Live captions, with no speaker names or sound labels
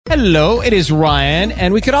Hello, it is Ryan,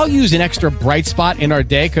 and we could all use an extra bright spot in our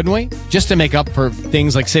day, couldn't we? Just to make up for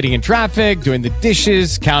things like sitting in traffic, doing the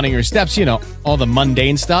dishes, counting your steps, all the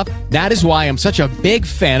mundane stuff. That is why I'm such a big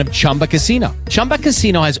fan of Chumba Casino. Chumba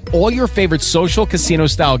Casino has all your favorite social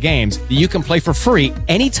casino-style games that you can play for free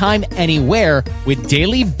anytime, anywhere with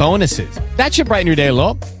daily bonuses. That should brighten your day a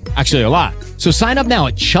little. Actually, a lot. So sign up now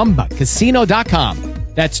at ChumbaCasino.com.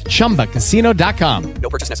 That's ChumbaCasino.com. No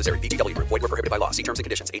purchase necessary. VGW Group. Void where prohibited by law. See terms and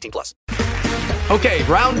conditions. 18+. Okay,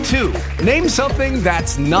 round two. Name something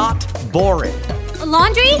that's not boring. A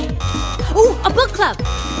laundry? Ooh, a book club.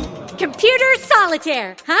 Computer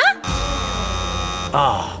solitaire, huh?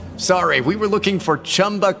 Ah, sorry. We were looking for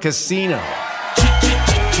Chumba Casino.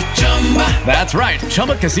 That's right.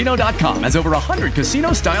 ChumbaCasino.com has over 100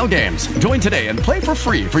 casino-style games. Join today and play for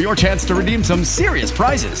free for your chance to redeem some serious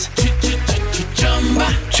prizes.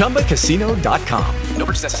 ChumbaCasino.com. No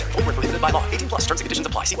purchase necessary. Void where prohibited by law. 18+. Terms and conditions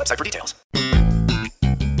apply. See website for details.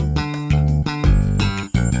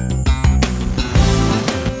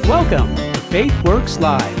 Welcome to Faith Works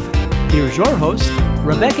Live. Here's your host,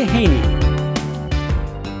 Rebecca Haney.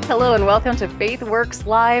 Hello and welcome to Faith Works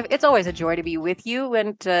Live. It's always a joy to be with you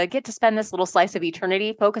and to get to spend this little slice of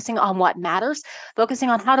eternity focusing on what matters, focusing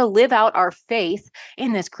on how to live out our faith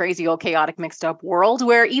in this crazy old chaotic mixed up world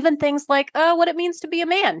where even things like what it means to be a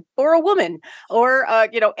man or a woman or,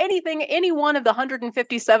 anything, any one of the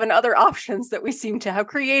 157 other options that we seem to have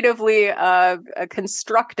creatively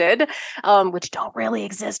constructed, which don't really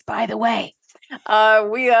exist, by the way.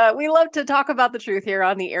 We love to talk about the truth here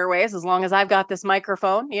on the airways, as long as I've got this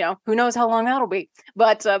microphone. Who knows how long that'll be.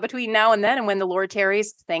 But between now and then, and when the Lord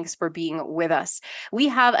tarries, thanks for being with us. We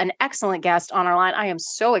have an excellent guest on our line. I am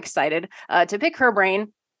so excited to pick her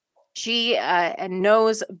brain. She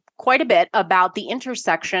knows quite a bit about the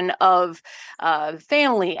intersection of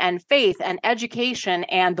family and faith and education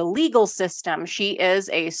and the legal system. She is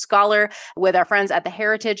a scholar with our friends at the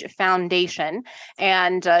Heritage Foundation,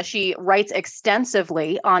 and she writes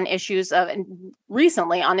extensively on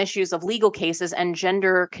recently on issues of legal cases and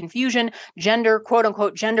gender confusion, quote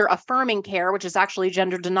unquote, gender affirming care, which is actually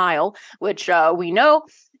gender denial, which we know.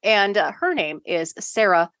 And her name is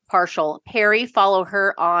Sarah Parshall Perry. Follow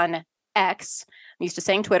her on X. I'm used to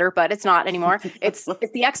saying Twitter, but it's not anymore. It's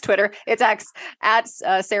the X Twitter. It's X at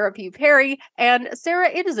Sarah P. Perry. And Sarah,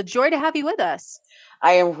 it is a joy to have you with us.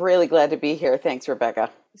 I am really glad to be here. Thanks, Rebecca.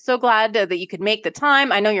 So glad that you could make the time.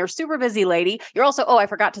 I know you're a super busy lady. You're also, I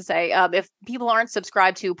forgot to say, if people aren't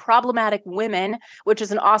subscribed to Problematic Women, which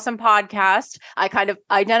is an awesome podcast, I kind of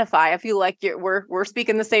identify. I feel like we're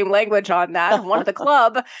speaking the same language on that. I'm one of the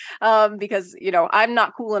club because, I'm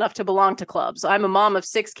not cool enough to belong to clubs. I'm a mom of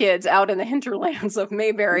 6 kids out in the hinterlands of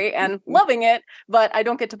Mayberry and loving it, but I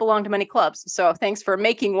don't get to belong to many clubs. So thanks for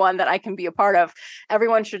making one that I can be a part of.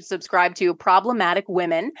 Everyone should subscribe to Problematic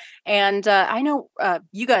Women. And I know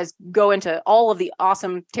you guys go into all of the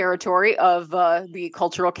awesome territory of the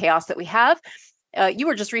cultural chaos that we have. You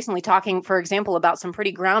were just recently talking, for example, about some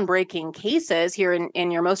pretty groundbreaking cases here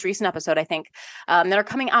in your most recent episode, I think, that are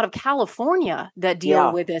coming out of California that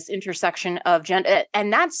deal with this intersection of gender.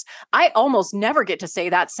 And I almost never get to say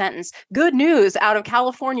that sentence. Good news out of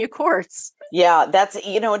California courts. Yeah, that's,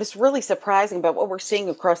 it is really surprising, but what we're seeing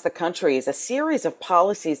across the country is a series of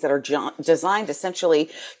policies that are designed essentially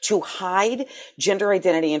to hide gender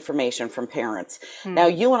identity information from parents. Now,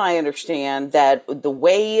 you and I understand that the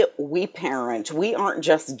way we parent, we aren't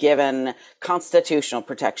just given constitutional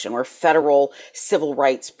protection or federal civil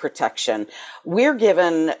rights protection. We're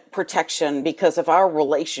given protection because of our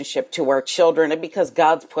relationship to our children and because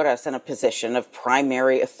God's put us in a position of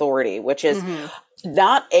primary authority, which is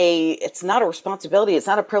it's not a responsibility. It's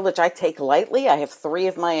not a privilege I take lightly. I have 3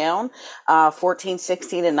 of my own, 14,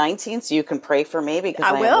 16, and 19. So you can pray for me because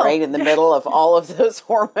I am right in the middle of all of those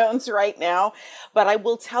hormones right now. But I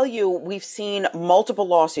will tell you, we've seen multiple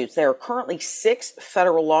lawsuits. There are currently 6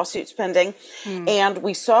 federal lawsuits pending. And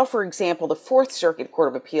we saw, for example, the 4th Circuit Court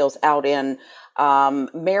of Appeals out in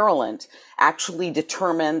Maryland actually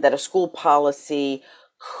determined that a school policy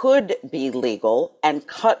could be legal and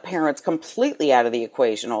cut parents completely out of the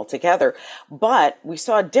equation altogether. But we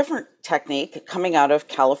saw a different technique coming out of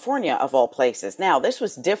California, of all places. Now, this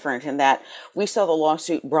was different in that we saw the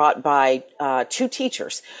lawsuit brought by 2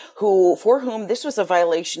 teachers for whom this was a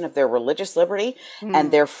violation of their religious liberty and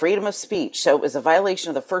their freedom of speech. So it was a violation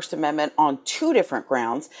of the First Amendment on 2 different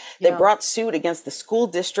grounds. They brought suit against the school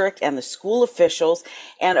district and the school officials.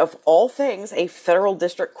 And of all things, a federal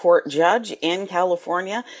district court judge in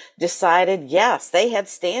California decided, yes, they had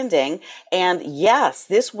standing. And yes,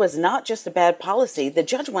 this was not just a bad policy. The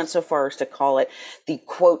judge went so far as to call it the,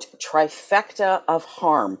 quote, trifecta of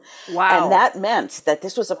harm. Wow. And that meant that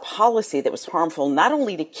this was a policy that was harmful not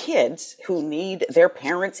only to kids who need their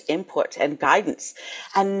parents' input and guidance,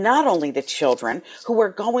 and not only to children who are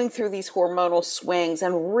going through these hormonal swings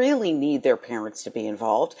and really need their parents to be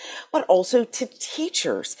involved, but also to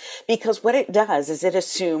teachers. Because what it does is it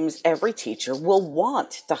assumes every teacher will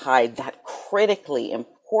want to hide that critically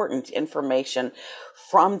important information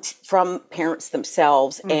from parents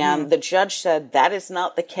themselves. And the judge said that is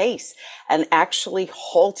not the case and actually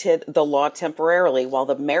halted the law temporarily while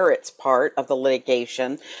the merits part of the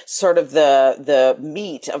litigation, sort of the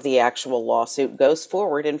meat of the actual lawsuit, goes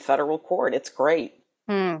forward in federal court. It's great.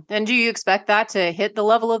 And do you expect that to hit the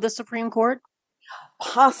level of the Supreme Court?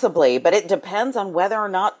 Possibly, but it depends on whether or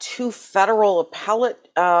not two federal appellate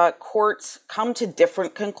courts come to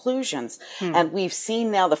different conclusions. And we've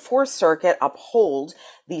seen now the Fourth Circuit uphold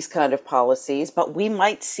these kind of policies, but we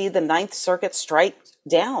might see the Ninth Circuit strike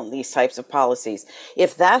down these types of policies.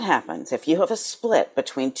 If that happens, if you have a split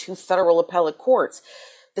between two federal appellate courts,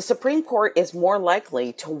 the Supreme Court is more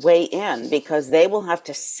likely to weigh in because they will have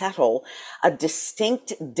to settle a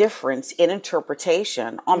distinct difference in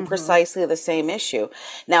interpretation on precisely the same issue.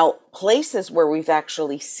 Now, places where we've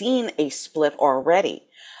actually seen a split already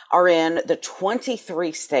are in the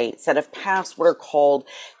 23 states that have passed what are called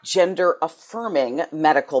gender affirming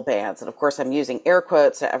medical bans. And of course, I'm using air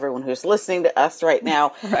quotes to everyone who's listening to us right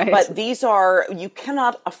now. Right. But these are, you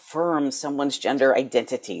cannot affirm someone's gender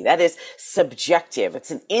identity. That is subjective.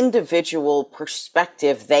 It's an individual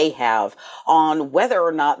perspective they have on whether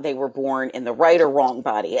or not they were born in the right or wrong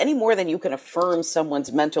body, any more than you can affirm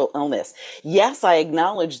someone's mental illness. Yes, I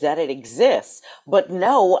acknowledge that it exists, but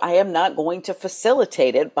no, I am not going to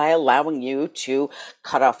facilitate it by allowing you to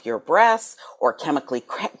cut off your breasts or chemically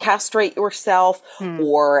castrate yourself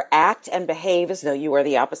or act and behave as though you are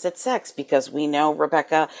the opposite sex, because we know,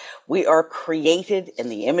 Rebecca, we are created in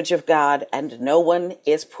the image of God and no one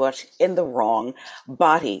is put in the wrong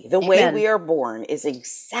body. The way we are born is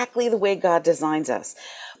exactly the way God designs us.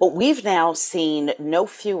 But we've now seen no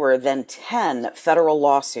fewer than 10 federal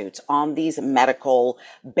lawsuits on these medical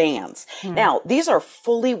bans. Now, these are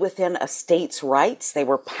fully within a state's rights. They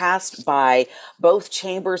were passed by both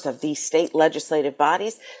chambers of these state legislative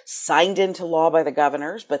bodies, signed into law by the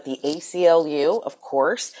governors, but the ACLU, of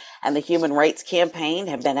course, and the Human Rights Campaign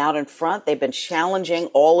have been out in front. They've been challenging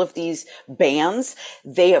all of these bans.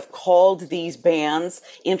 They have called these bans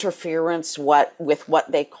interference with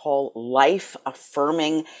what they call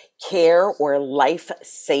life-affirming care or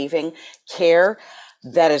life-saving care.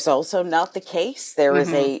 That is also not the case. There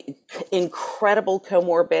is a incredible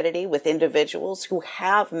comorbidity with individuals who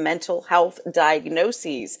have mental health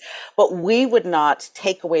diagnoses, but we would not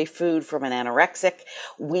take away food from an anorexic.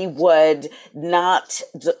 We would not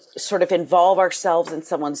sort of involve ourselves in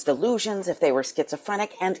someone's delusions if they were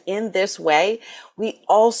schizophrenic. And in this way, we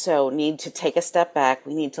also need to take a step back.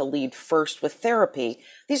 We need to lead first with therapy.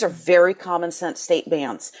 These are very common sense state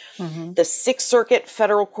bans. The Sixth Circuit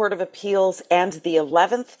Federal Court of Appeals and the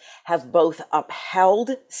 11th have both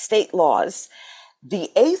upheld state laws. The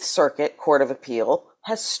Eighth Circuit Court of Appeal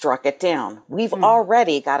has struck it down. We've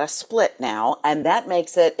already got a split now, and that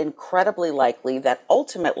makes it incredibly likely that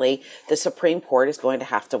ultimately the Supreme Court is going to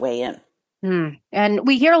have to weigh in. And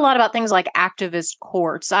we hear a lot about things like activist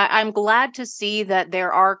courts. I'm glad to see that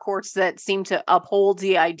there are courts that seem to uphold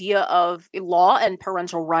the idea of law and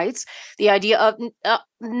parental rights, the idea of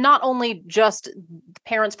not only just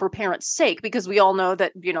parents for parents' sake, because we all know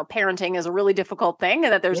that, parenting is a really difficult thing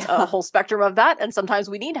and that there's a whole spectrum of that. And sometimes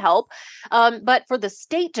we need help. But for the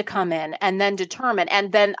state to come in and then determine,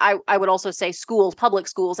 and then I would also say schools, public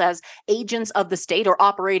schools as agents of the state or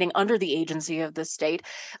operating under the agency of the state,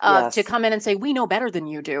 to come in and say, we know better than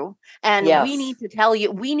you do. And we need to tell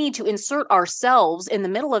you, we need to insert ourselves in the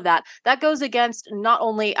middle of that. That goes against not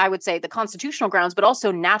only, I would say, the constitutional grounds, but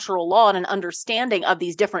also natural law and an understanding of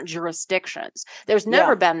these different jurisdictions. There's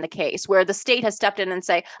never been the case where the state has stepped in and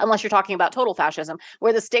say, unless you're talking about total fascism,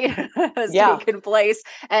 where the state has taken place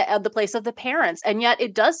at the place of the parents. And yet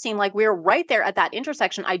it does seem like we're right there at that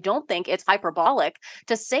intersection. I don't think it's hyperbolic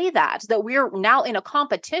to say that we're now in a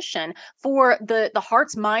competition for the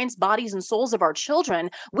hearts, minds, bodies, and souls of our children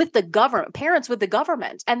with the government, parents with the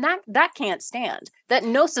government. And that can't stand. That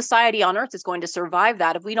no society on earth is going to survive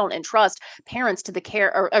that if we don't entrust parents to the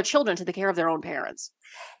care or children to the care of their own parents.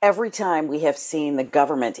 Every time we have seen the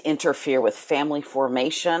government interfere with family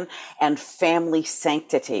formation and family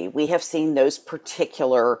sanctity, we have seen those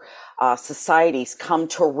particular societies come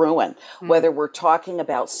to ruin, whether we're talking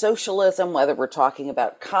about socialism, whether we're talking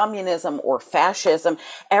about communism or fascism,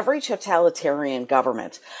 every totalitarian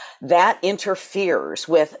government that interferes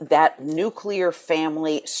with that nuclear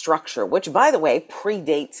family structure, which, by the way,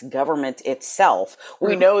 predates government itself.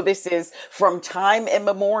 We know this is from time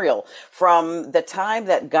immemorial, from the time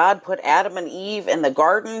that God put Adam and Eve in the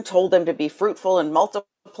garden, told them to be fruitful and multiply,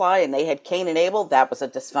 and they had Cain and Abel. That was a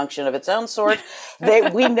dysfunction of its own sort.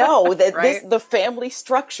 We know that Right. the family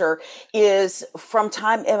structure is from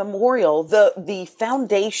time immemorial the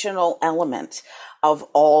foundational element of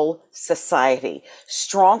all society.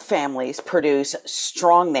 Strong families produce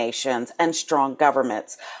strong nations and strong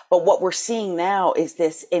governments. But what we're seeing now is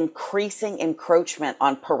this increasing encroachment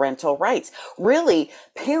on parental rights. Really,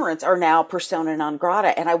 parents are now persona non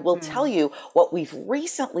grata. And I will tell you what we've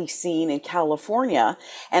recently seen in California,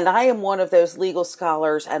 and I am one of those legal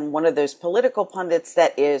scholars and one of those political pundits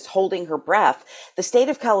that is holding her breath. The state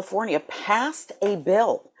of California passed a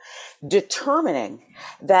bill determining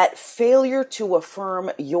that failure to affirm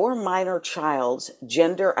your minor child's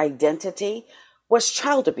gender identity was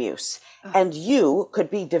child abuse, and you could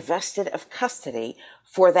be divested of custody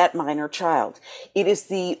for that minor child. It is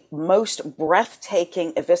the most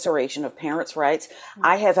breathtaking evisceration of parents' rights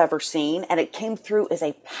I have ever seen, and it came through as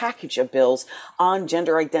a package of bills on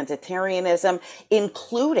gender identitarianism,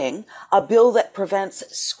 including a bill that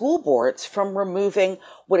prevents school boards from removing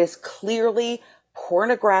what is clearly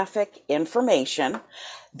pornographic information,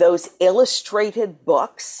 those illustrated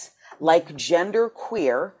books like Gender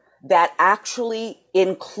Queer that actually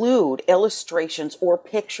include illustrations or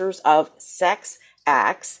pictures of sex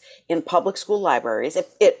acts in public school libraries.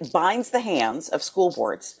 It binds the hands of school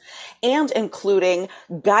boards, and including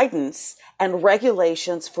guidance and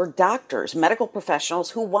regulations for doctors, medical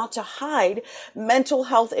professionals who want to hide mental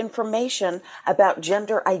health information about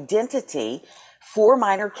gender identity for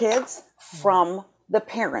minor kids from the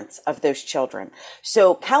parents of those children.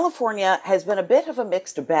 So California has been a bit of a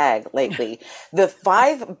mixed bag lately. The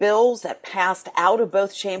 5 bills that passed out of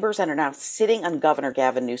both chambers and are now sitting on Governor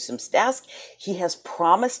Gavin Newsom's desk, he has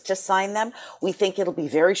promised to sign them. We think it'll be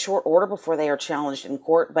very short order before they are challenged in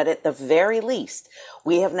court, but at the very least,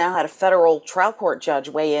 we have now had a federal trial court judge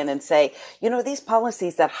weigh in and say, you know, these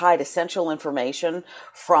policies that hide essential information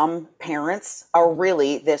from parents are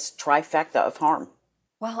really this trifecta of harm.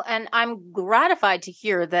 Well, and I'm gratified to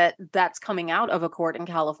hear that that's coming out of a court in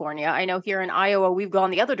California. I know here in Iowa, we've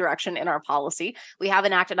gone the other direction in our policy. We have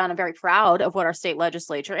enacted on. I'm very proud of what our state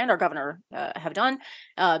legislature and our governor have done,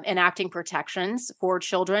 enacting protections for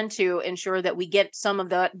children to ensure that we get some of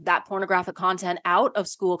that pornographic content out of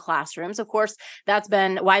school classrooms. Of course, that's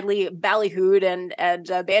been widely ballyhooed and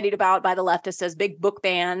bandied about by the leftists as big book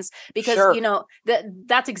bans, because, you know,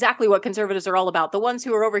 that's exactly what conservatives are all about. The ones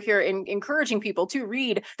who are over here encouraging people to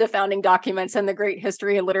read the founding documents and the great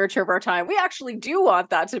history and literature of our time. We actually do want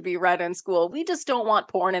that to be read in school. We just don't want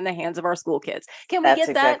porn in the hands of our school kids. Can we That's get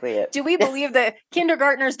exactly that? It. Do we believe that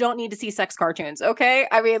kindergartners don't need to see sex cartoons? Okay.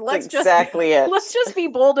 I mean, let's just be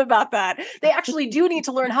bold about that. They actually do need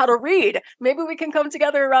to learn how to read. Maybe we can come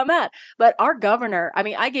together around that. But our governor, I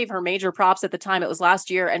mean, I gave her major props at the time. It was last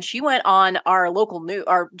year, and she went on our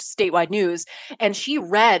our statewide news, and she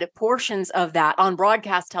read portions of that on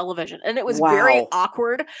broadcast television. And it was very awkward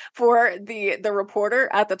for the reporter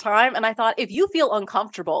at the time. And I thought, if you feel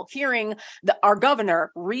uncomfortable hearing our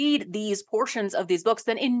governor read these portions of these books,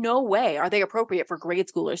 then in no way are they appropriate for grade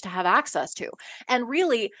schoolers to have access to. And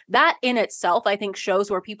really, that in itself, I think, shows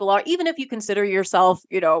where people are. Even if you consider yourself,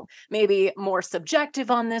 you know, maybe more subjective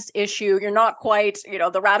on this issue, you're not quite, you know,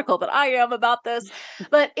 the radical that I am about this.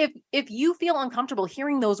 But if you feel uncomfortable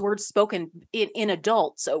hearing those words spoken in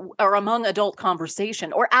adults or among adult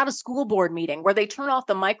conversation, or at a school board meeting where they turn off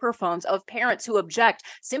the microphones of parents who object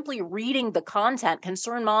simply reading the content,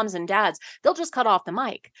 concerned moms and dads, they'll just cut off the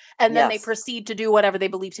mic. And then they proceed to do whatever they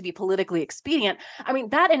believe to be politically expedient. I mean,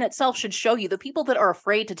 that in itself should show you the people that are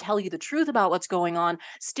afraid to tell you the truth about what's going on.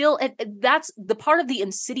 Still, that's the part of the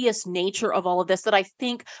insidious nature of all of this that I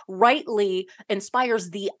think rightly inspires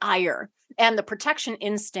the ire and the protection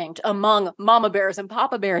instinct among mama bears and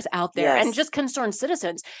papa bears out there, and just concerned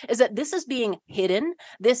citizens, is that this is being hidden.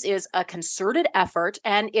 This is a concerted effort,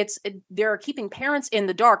 and they're keeping parents in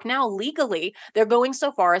the dark. Now, legally, they're going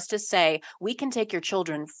so far as to say, we can take your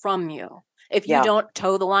children from you if you don't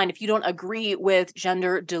toe the line, if you don't agree with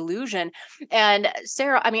gender delusion. And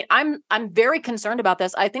Sarah, I mean, I'm very concerned about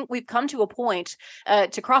this. I think we've come to a point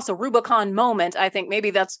to cross a Rubicon moment. I think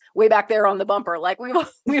maybe that's way back there on the bumper. Like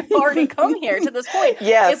we've already come here to this point.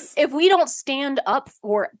 Yes. If we don't stand up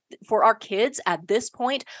for our kids at this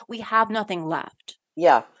point, we have nothing left.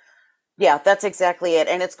 Yeah. Yeah, that's exactly it.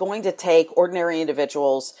 And it's going to take ordinary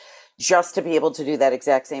individuals just to be able to do that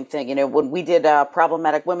exact same thing. You know, when we did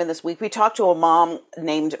Problematic Women this week, we talked to a mom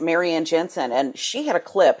named Marianne Jensen, and she had a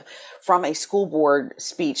clip from a school board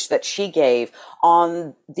speech that she gave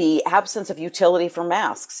on the absence of utility for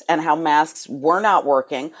masks and how masks were not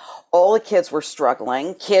working. All the kids were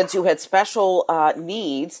struggling. Kids who had special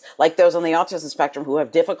needs, like those on the autism spectrum who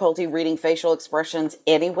have difficulty reading facial expressions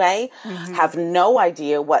anyway, have no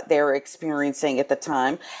idea what they're experiencing at the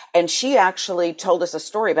time. And she actually told us a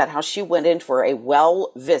story about how she went in for a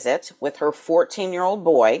well visit with her 14-year-old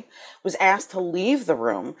boy, was asked to leave the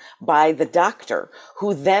room by the doctor,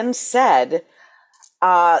 who then said,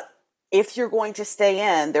 if you're going to stay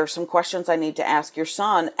in, there's some questions I need to ask your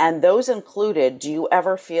son. And those included, do you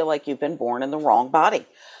ever feel like you've been born in the wrong body?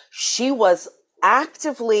 She was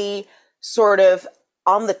actively sort of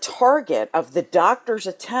on the target of the doctor's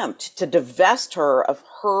attempt to divest her of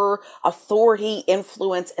her authority,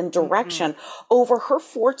 influence, and direction over her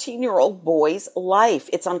 14-year-old boy's life.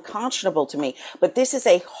 It's unconscionable to me, but this is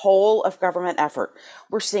a whole of government effort.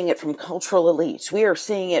 We're seeing it from cultural elites. We are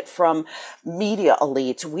seeing it from media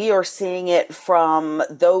elites. We are seeing it from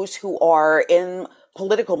those who are in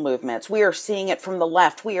political movements. We are seeing it from the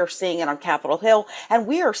left. We are seeing it on Capitol Hill, and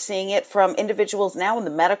we are seeing it from individuals now in the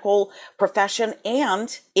medical profession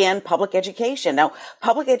and in public education. Now,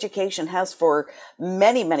 public education has for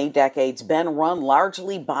many, many decades been run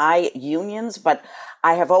largely by unions, but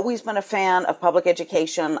I have always been a fan of public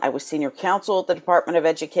education. I was senior counsel at the Department of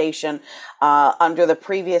Education under the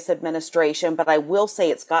previous administration, but I will say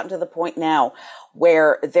it's gotten to the point now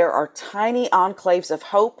where there are tiny enclaves of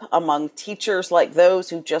hope among teachers like those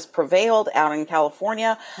who just prevailed out in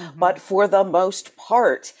California. But for the most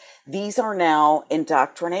part, these are now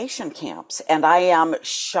indoctrination camps. And I am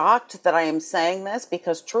shocked that I am saying this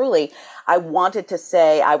because truly I wanted to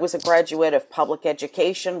say I was a graduate of public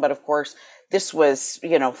education, but of course, this was,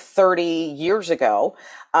 30 years ago,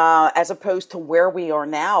 as opposed to where we are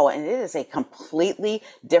now. And it is a completely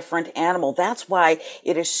different animal. That's why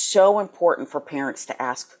it is so important for parents to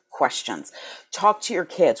ask questions. Talk to your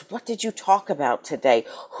kids. What did you talk about today?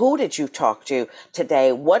 Who did you talk to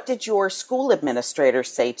today? What did your school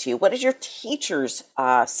administrators say to you? What did your teachers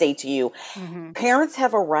say to you? Parents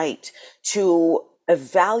have a right to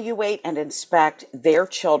evaluate and inspect their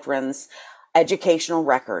children's educational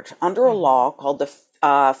record under a law called the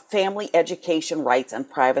Family Education Rights and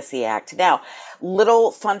Privacy Act. Now,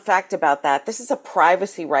 little fun fact about that, this is a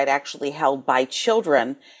privacy right actually held by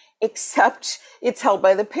children, except it's held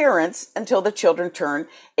by the parents until the children turn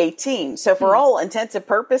 18. So for all intents and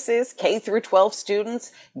purposes, K through 12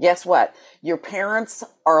 students, guess what? Your parents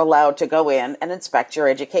are allowed to go in and inspect your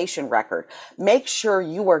education record. Make sure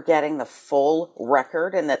you are getting the full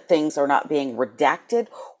record and that things are not being redacted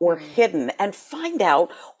or hidden, and find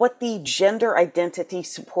out what the gender identity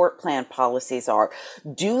support plan policies are.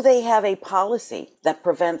 Do they have a policy that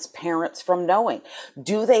prevents parents from knowing?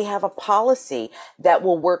 Do they have a policy that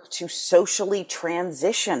will work to socially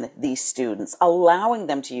transition these students, allowing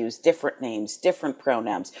them to use different names, different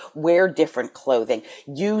pronouns, wear different clothing,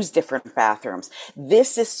 use different bathrooms?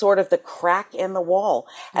 This is sort of the crack in the wall.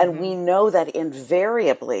 And we know that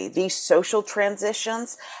invariably these social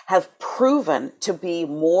transitions have proven to be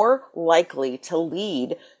more likely to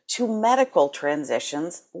lead to medical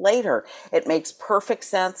transitions later. It makes perfect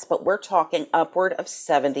sense, but we're talking upward of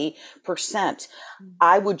 70%.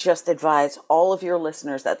 I would just advise all of your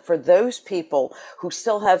listeners that for those people who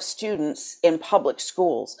still have students in public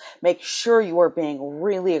schools, make sure you are being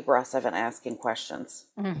really aggressive in asking questions.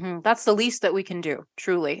 That's the least that we can do,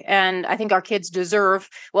 truly. And I think our kids deserve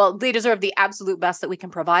the absolute best that we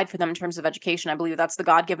can provide for them in terms of education. I believe that's the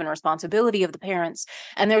God-given responsibility of the parents.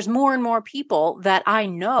 And there's more and more people that I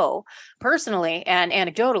know personally and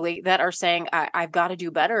anecdotally that are saying, I've got to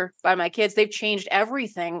do better by my kids. They've changed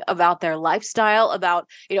everything about their lifestyle, about,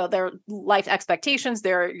 their life expectations,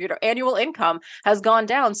 their, annual income has gone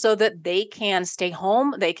down so that they can stay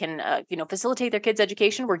home. They can, facilitate their kids'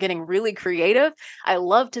 education. We're getting really creative. I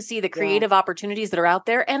love to see the creative opportunities that are out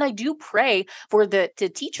there. And I do pray for the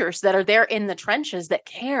teachers that are there in the trenches that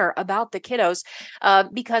care about the kiddos,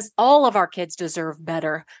 because all of our kids deserve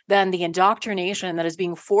better than the indoctrination that is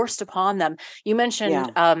being forced upon them. You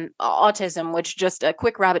mentioned autism, which just a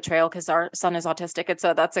quick rabbit trail because our son is autistic.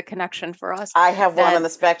 That's a connection for us. I have one on the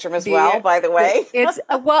spectrum as well, by the way. It's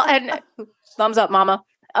well, and thumbs up, mama.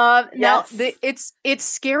 Now Yes. it's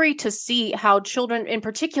scary to see how children, in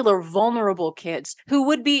particular, vulnerable kids who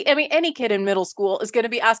would be, I mean, any kid in middle school is going to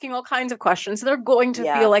be asking all kinds of questions. They're going to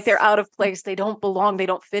feel like they're out of place. They don't belong. They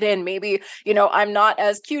don't fit in. Maybe, I'm not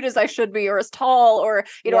as cute as I should be or as tall, or,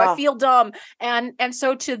 I feel dumb. And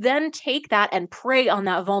so to then take that and prey on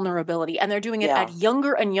that vulnerability, and they're doing it at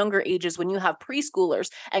younger and younger ages when you have preschoolers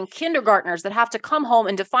and kindergartners that have to come home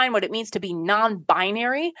and define what it means to be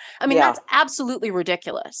non-binary. I mean, that's absolutely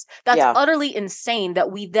ridiculous. That's utterly insane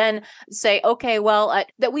that we then say, okay, well,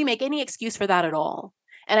 that we make any excuse for that at all.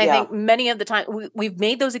 And I think many of the time we've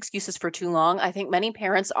made those excuses for too long. I think many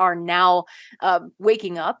parents are now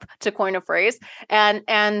waking up, to coin a phrase,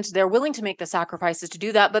 and they're willing to make the sacrifices to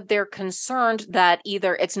do that, but they're concerned that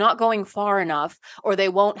either it's not going far enough or they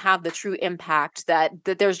won't have the true impact, that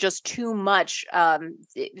there's just too much.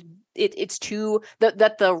 It's too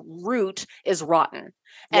that the root is rotten.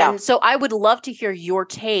 And so I would love to hear your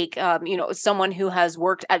take, someone who has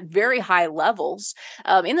worked at very high levels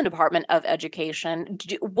in the Department of Education.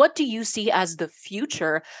 What do you see as the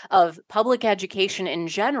future of public education in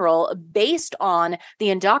general, based on the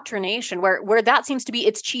indoctrination, where that seems to be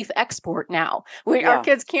its chief export now? Our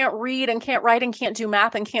kids can't read and can't write and can't do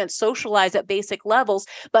math and can't socialize at basic levels,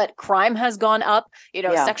 but crime has gone up,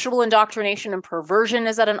 sexual indoctrination and perversion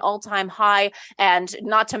is at an all-time high. And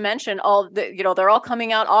not to mention they're all coming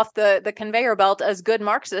out off the conveyor belt as good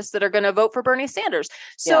Marxists that are going to vote for Bernie Sanders.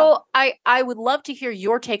 So I would love to hear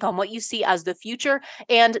your take on what you see as the future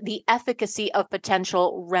and the efficacy of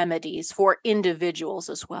potential remedies for individuals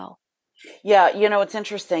as well. Yeah, it's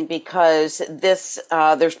interesting because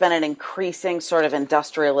there's been an increasing sort of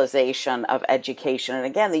industrialization of education. And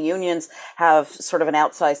again, the unions have sort of an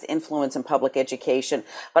outsized influence in public education.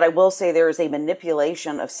 But I will say there is a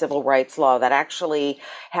manipulation of civil rights law that actually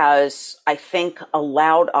has, I think,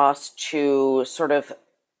 allowed us to sort of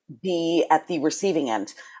be at the receiving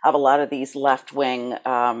end of a lot of these left-wing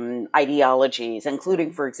ideologies,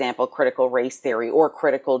 including, for example, critical race theory or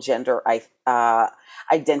critical gender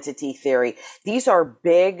identity theory. These are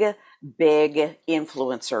big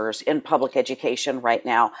influencers in public education right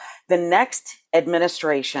now. The next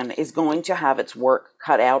administration is going to have its work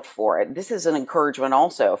cut out for it. This is an encouragement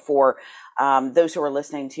also for those who are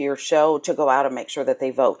listening to your show to go out and make sure that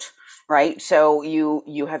they vote. Right. So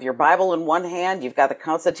you have your Bible in one hand, you've got the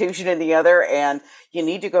Constitution in the other, and you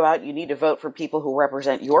need to go out, you need to vote for people who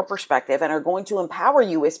represent your perspective and are going to empower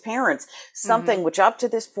you as parents, something which up to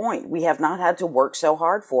this point we have not had to work so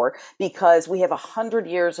hard for because we have 100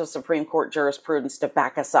 years of Supreme Court jurisprudence to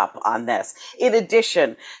back us up on this, in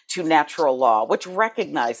addition to natural law, which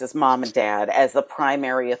recognizes mom and dad as the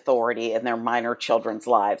primary authority in their minor children's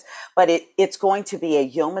lives. But it's going to be a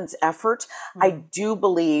yeoman's effort. I do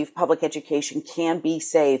believe public education can be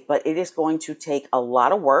saved, but it is going to take a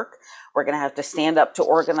lot of work. We're going to have to stand up to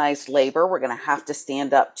organized labor. We're going to have to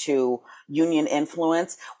stand up to union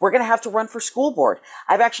influence. We're going to have to run for school board.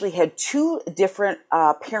 I've actually had two different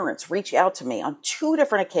parents reach out to me on two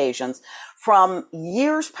different occasions from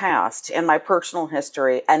years past in my personal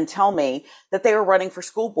history and tell me that they were running for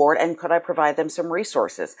school board and could I provide them some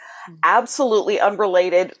resources. Absolutely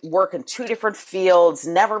unrelated, work in two different fields,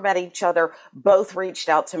 never met each other, both reached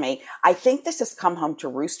out to me. I think this has come home to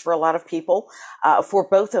roost for a lot of people. For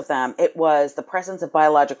both of them, it was the presence of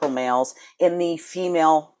biological males in the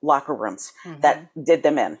female locker rooms that did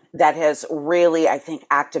them in. That has really, I think,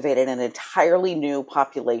 activated an entirely new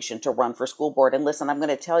population to run for school board. And listen, I'm going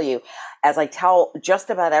to tell you, as I tell just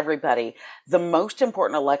about everybody, the most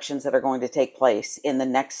important elections that are going to take place in the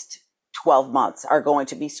next 12 months are going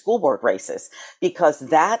to be school board races, because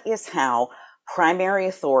that is how primary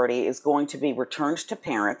authority is going to be returned to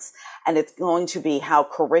parents. And it's going to be how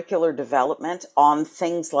curricular development on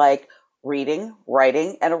things like reading,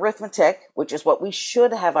 writing, and arithmetic, which is what we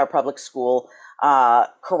should have our public school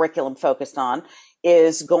curriculum focused on,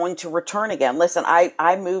 is going to return again. Listen,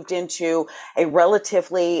 I moved into a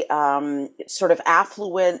relatively sort of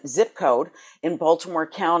affluent zip code in Baltimore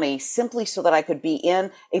County simply so that I could be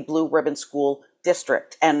in a blue ribbon school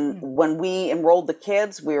district. And when we enrolled the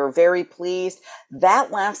kids, we were very pleased.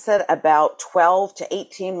 That lasted about 12 to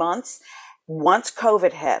 18 months. Once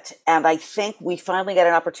COVID hit, and I think we finally got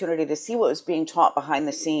an opportunity to see what was being taught behind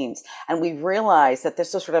the scenes. And we realized that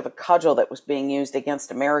this was sort of a cudgel that was being used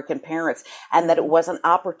against American parents, and that it was an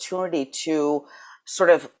opportunity to sort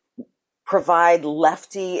of provide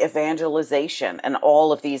lefty evangelization in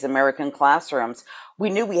all of these American classrooms, we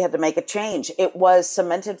knew we had to make a change. It was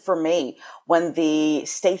cemented for me when the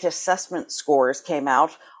state assessment scores came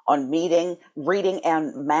out on reading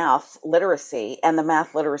and math literacy, and the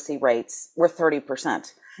math literacy rates were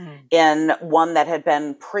 30%. In one that had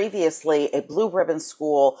been previously a blue ribbon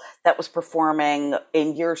school that was performing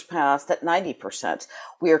in years past at 90%.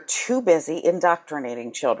 We are too busy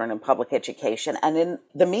indoctrinating children in public education. And in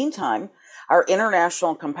the meantime, our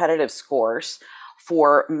international competitive scores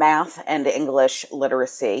for math and English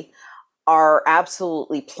literacy are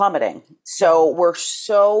absolutely plummeting. So we're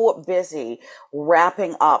so busy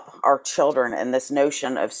wrapping up our children in this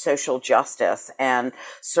notion of social justice and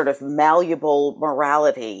sort of malleable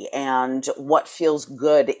morality and what feels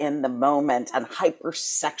good in the moment and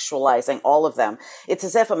hypersexualizing all of them. It's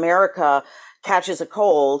as if America catches a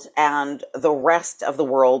cold and the rest of the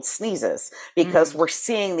world sneezes, because we're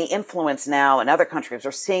seeing the influence now in other countries.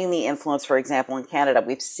 We're seeing the influence, for example, in Canada.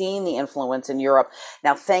 We've seen the influence in Europe.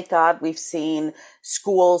 Now, thank God we've seen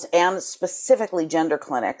schools and specifically gender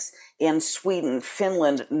clinics in Sweden,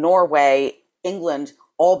 Finland, Norway, England,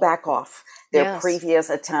 all back off their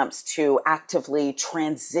previous attempts to actively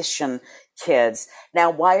transition kids.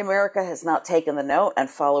 Now, why America has not taken the note and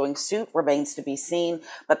following suit remains to be seen.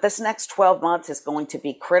 But this next 12 months is going to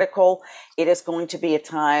be critical. It is going to be a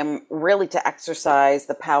time really to exercise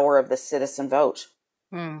the power of the citizen vote.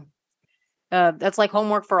 That's like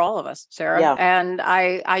homework for all of us, Sarah. Yeah. And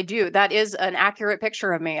I do. That is an accurate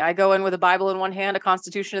picture of me. I go in with a Bible in one hand, a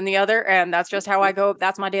Constitution in the other, and that's just how I go.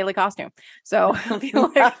 That's my daily costume. So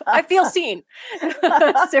I feel seen.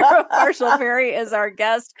 Sarah Parshall Perry is our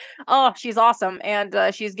guest. Oh, she's awesome. And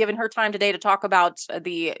she's given her time today to talk about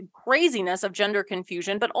the craziness of gender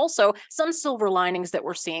confusion, but also some silver linings that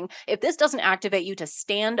we're seeing. If this doesn't activate you to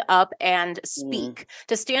stand up and speak,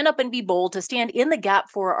 to stand up and be bold, to stand in the gap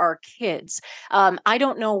for our kids, I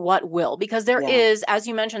don't know what will, because there is, as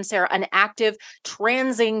you mentioned, Sarah, an active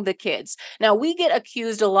transing the kids. Now, we get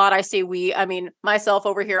accused a lot. I say we, I mean, myself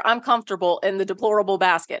over here, I'm comfortable in the deplorable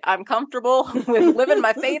basket. I'm comfortable with living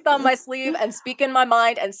my faith on my sleeve and speaking my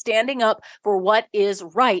mind and standing up for what is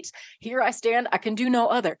right. Here I stand. I can do no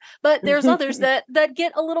other. But there's others that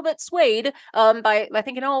get a little bit swayed by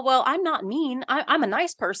thinking, oh, well, I'm not mean. I'm a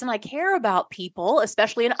nice person. I care about people,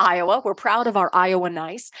 especially in Iowa. We're proud of our Iowa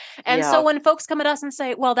nice. And so when folks come at us and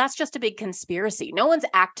say, well, that's just a big conspiracy. No one's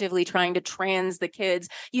actively trying to trans the kids.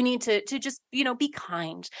 You need to just, be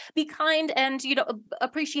kind and,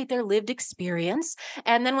 appreciate their lived experience.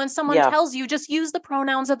 And then when someone tells you, just use the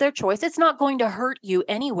pronouns of their choice, it's not going to hurt you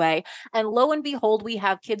anyway. And lo and behold, we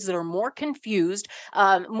have kids that are more confused,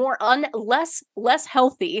 less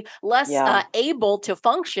healthy, less able to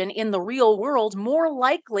function in the real world, more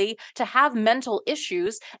likely to have mental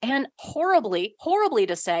issues, and horribly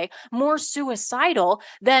to say, more suicidal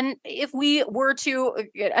than if we were to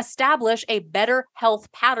establish a better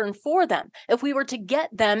health pattern for them. If we were to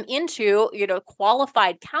get them into,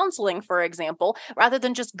 qualified counseling, for example, rather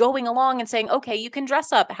than just going along and saying, okay, you can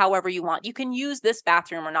dress up however you want. You can use this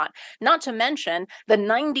bathroom or not. Not to mention the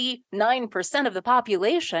 99% of the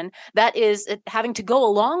population that is having to go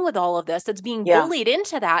along with all of this, that's being bullied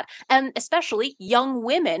into that. And especially young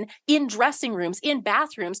women in dressing rooms, in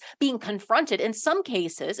bathrooms, being confronted, in some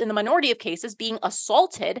cases, in the minority of cases, being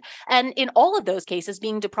assaulted, and in all of those cases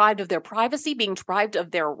being deprived of their privacy, being deprived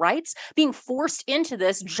of their rights, being forced into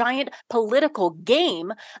this giant political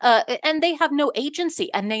game, and they have no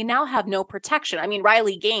agency, and they now have no protection. I mean,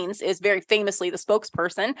 Riley Gaines is very famously the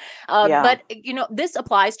spokesperson, but this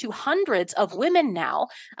applies to hundreds of women now,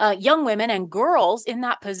 young women and girls in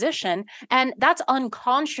that position, and that's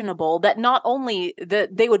unconscionable. That not only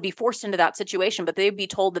they would be forced into that situation, but they'd be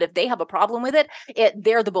told that if they have a problem with it,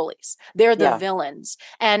 they're the bullies. They're the villains.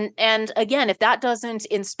 And again, if that doesn't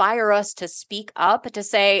inspire us to speak up, to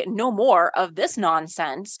say no more of this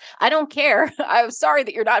nonsense, I don't care. I'm sorry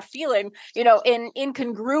that you're not feeling, in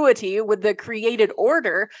incongruity with the created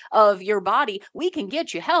order of your body. We can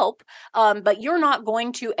get you help, but you're not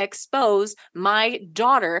going to expose my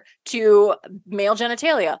daughter to male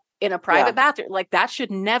genitalia in a private bathroom. Like, that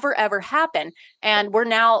should never, ever happen. And we're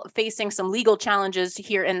now facing some legal challenges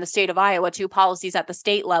here in the state of Iowa to policies at the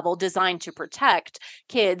state level designed to protect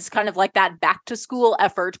kids, kind of like that back to school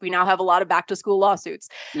effort. We now have a lot of back to school lawsuits.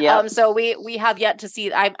 So we have yet to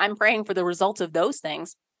see, I'm praying for the results of those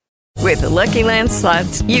things. With the Lucky Land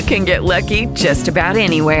Slots, you can get lucky just about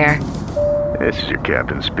anywhere. This is your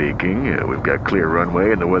captain speaking. We've got clear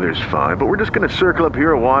runway and the weather's fine, but we're just going to circle up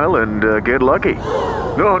here a while and get lucky.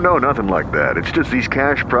 No, nothing like that. It's just these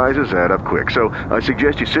cash prizes add up quick. So I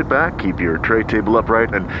suggest you sit back, keep your tray table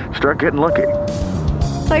upright, and start getting lucky.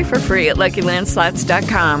 Play for free at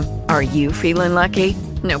LuckyLandSlots.com. Are you feeling lucky?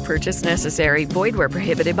 No purchase necessary. Void where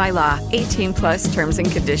prohibited by law. 18 plus terms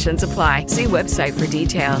and conditions apply. See website for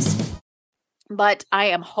details. But I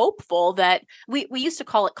am hopeful that we used to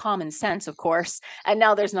call it common sense, of course, and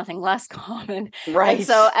now there's nothing less common. Right. And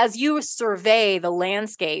so as you survey the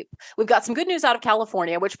landscape, we've got some good news out of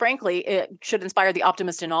California, which frankly, it should inspire the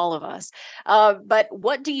optimist in all of us. But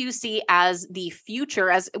what do you see as the future,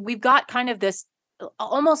 as we've got kind of this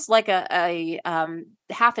almost like a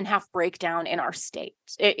half and half breakdown in our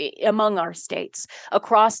states, among our states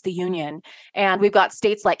across the union. And we've got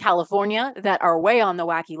states like California that are way on the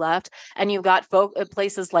wacky left. And you've got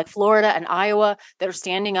places like Florida and Iowa that are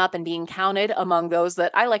standing up and being counted among those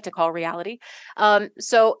that I like to call reality.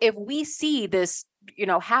 So if we see this,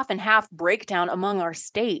 half and half breakdown among our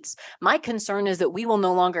states, my concern is that we will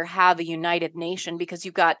no longer have a united nation because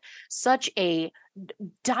you've got such a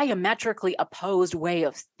diametrically opposed way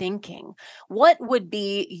of thinking. What would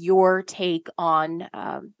be your take on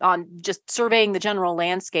just surveying the general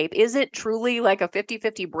landscape? Is it truly like a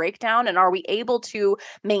 50-50 breakdown? And are we able to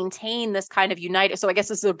maintain this kind of united? So I guess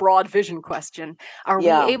this is a broad vision question. Are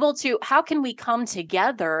we able to, how can we come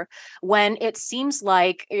together when it seems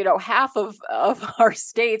like, half of our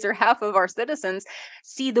states or half of our citizens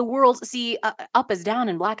see the world, up as down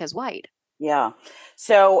and black as white? Yeah.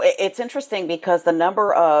 So it's interesting because the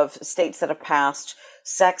number of states that have passed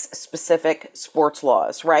sex-specific sports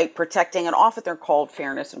laws, right, protecting, and often they're called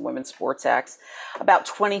Fairness in Women's Sports Acts, about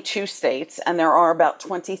 22 states, and there are about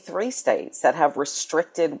 23 states that have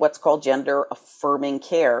restricted what's called gender-affirming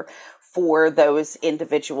care for those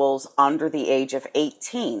individuals under the age of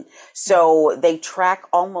 18. So they track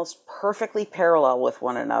almost perfectly parallel with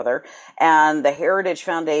one another. And the Heritage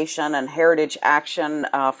Foundation and Heritage Action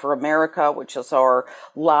for America, which is our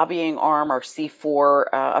lobbying arm, our C4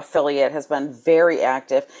 affiliate, has been very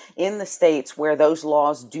active in the states where those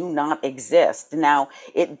laws do not exist. Now,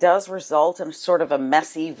 it does result in sort of a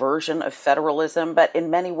messy version of federalism, but in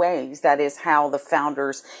many ways, that is how the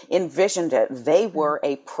founders envisioned it. They were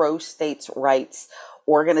a pro-states rights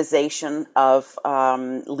organization of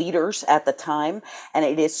leaders at the time. And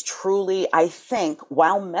it is truly, I think,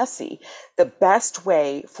 while messy, the best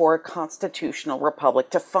way for a constitutional republic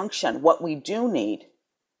to function. What we do need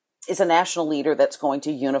is a national leader that's going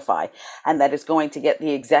to unify and that is going to get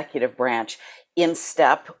the executive branch in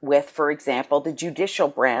step with, for example, the judicial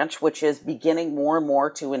branch, which is beginning more and more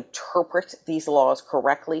to interpret these laws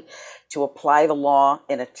correctly, to apply the law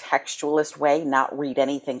in a textualist way, not read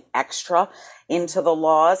anything extra into the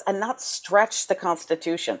laws, and not stretch the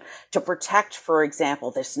Constitution to protect, for example,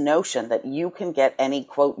 this notion that you can get any,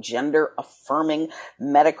 quote, gender-affirming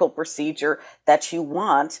medical procedure that you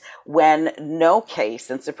want when no case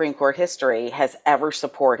in Supreme Court history has ever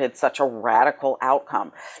supported such a radical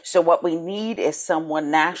outcome. So what we need is someone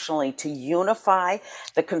nationally to unify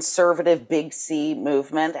the conservative Big C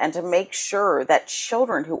movement and to make sure that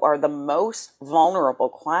children who are the most vulnerable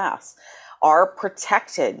class are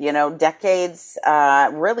protected. Decades,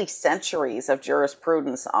 really centuries of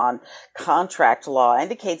jurisprudence on contract law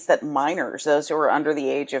indicates that minors, those who are under the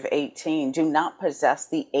age of 18, do not possess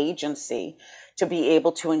the agency to be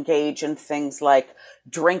able to engage in things like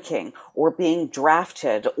drinking or being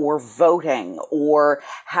drafted or voting or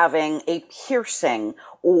having a piercing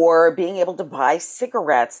or being able to buy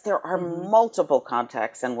cigarettes. There are multiple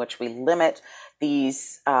contexts in which we limit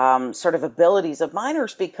these sort of abilities of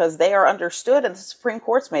minors because they are understood, and the Supreme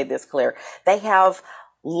Court's made this clear. They have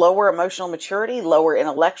lower emotional maturity, lower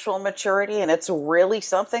intellectual maturity, and it's really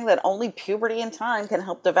something that only puberty and time can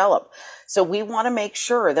help develop. So we want to make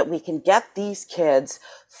sure that we can get these kids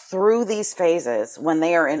through these phases when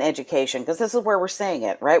they are in education, because this is where we're seeing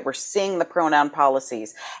it, right? We're seeing the pronoun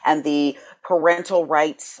policies and the parental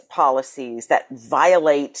rights policies that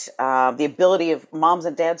violate the ability of moms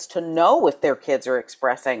and dads to know if their kids are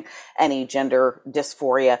expressing any gender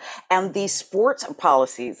dysphoria, and these sports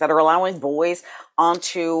policies that are allowing boys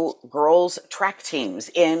onto girls' track teams,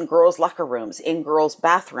 in girls' locker rooms, in girls'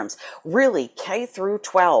 bathrooms. Really, K through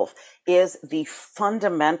 12 is the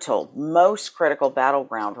fundamental, most critical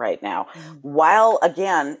battleground right now. While,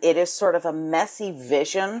 again, it is sort of a messy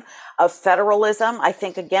vision of federalism, I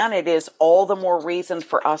think, again, it is all the more reason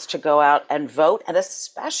for us to go out and vote, and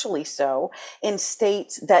especially so in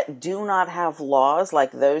states that do not have laws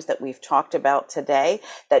like those that we've talked about today,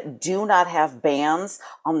 that do not have bans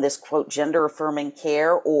on this, quote, gender-affirming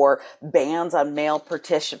care or bans on male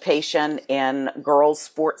participation in girls'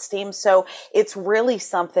 sports teams. So it's really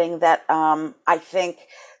something that I think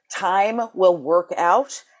time will work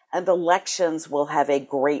out and elections will have a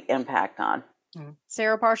great impact on.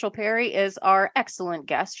 Sarah Parshall Perry is our excellent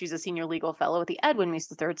guest. She's a senior legal fellow at the Edwin Meese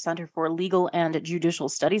III Center for Legal and Judicial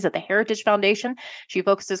Studies at the Heritage Foundation. She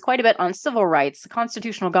focuses quite a bit on civil rights,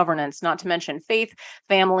 constitutional governance, not to mention faith,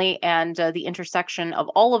 family, and the intersection of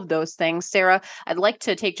all of those things. Sarah, I'd like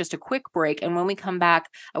to take just a quick break. And when we come back,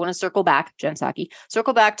 I want to circle back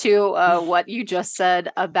to what you just said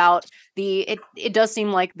about it does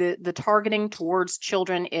seem like the targeting towards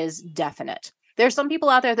children is definite. There's some people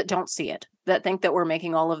out there that don't see it, that think that we're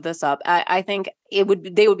making all of this up. I think they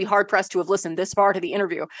would be hard pressed to have listened this far to the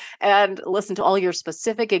interview and listen to all your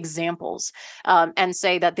specific examples and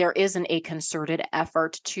say that there isn't a concerted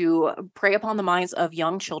effort to prey upon the minds of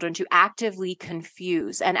young children to actively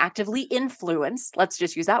confuse and actively influence. Let's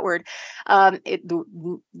just use that word,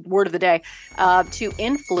 the word of the day, to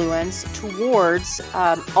influence towards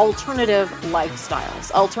alternative lifestyles,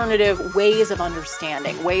 alternative ways of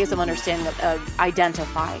understanding of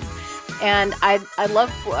identifying. And I'd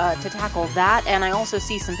love to tackle that. And I also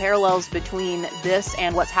see some parallels between this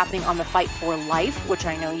and what's happening on the Fight for Life, which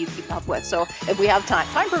I know you keep up with. So if we have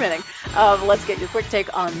time permitting, let's get your quick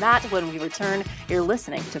take on that when we return. You're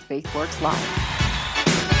listening to Faith Works Live.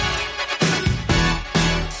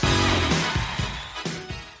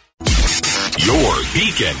 Your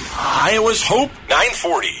beacon, Iowa's Hope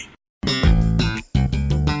 940.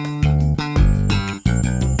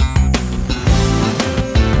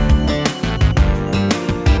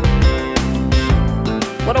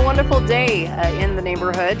 What a wonderful day in the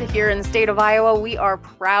neighborhood here in the state of Iowa. We are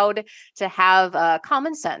proud to have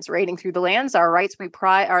common sense raiding through the lands. Our rights we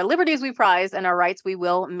prize, our liberties we prize, and our rights we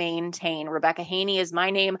will maintain. Rebecca Haney is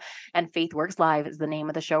my name, and Faith Works Live is the name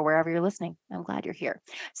of the show wherever you're listening. I'm glad you're here.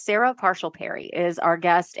 Sarah Parshall Perry is our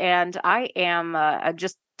guest, and I am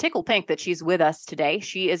just tickled pink that she's with us today.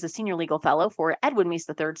 She is a senior legal fellow for Edwin Meese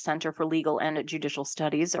III Center for Legal and Judicial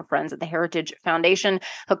Studies. Our friends at the Heritage Foundation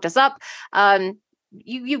hooked us up.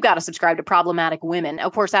 You've got to subscribe to Problematic Women.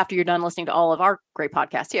 Of course, after you're done listening to all of our great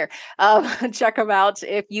podcasts here, check them out.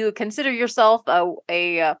 If you consider yourself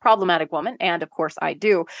a problematic woman, and of course I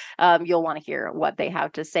do, you'll want to hear what they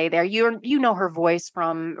have to say there. You know her voice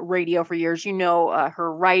from radio for years. You know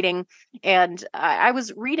her writing. And I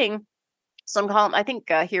was reading some column, I think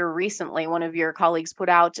here recently, one of your colleagues put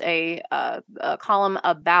out a column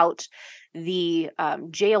about the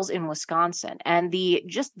jails in Wisconsin and the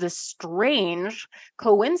strange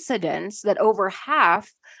coincidence that over half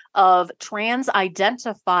of trans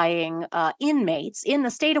identifying inmates in the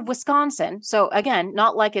state of Wisconsin. So again,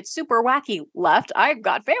 not like it's super wacky left. I've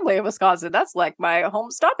got family in Wisconsin. That's like my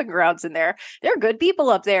home stomping grounds in there. They're good people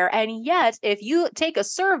up there. And yet, if you take a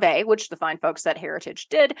survey, which the fine folks at Heritage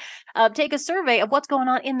did, take a survey of what's going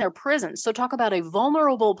on in their prisons. So talk about a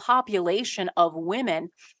vulnerable population of women.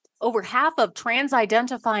 Over half of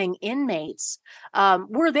trans-identifying inmates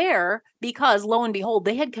were there because, lo and behold,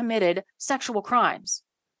 they had committed sexual crimes.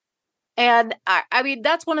 And I mean,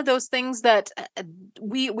 that's one of those things that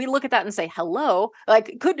we look at that and say, hello,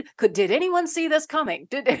 like, did anyone see this coming?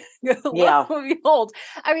 Yeah. Behold.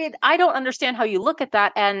 I mean, I don't understand how you look at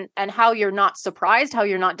that and how you're not surprised, how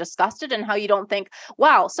you're not disgusted, and how you don't think,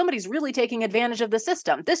 wow, somebody's really taking advantage of the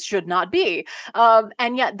system. This should not be.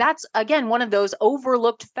 And yet that's, again, one of those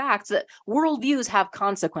overlooked facts that worldviews have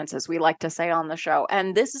consequences, we like to say on the show.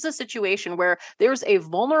 And this is a situation where there's a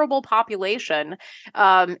vulnerable population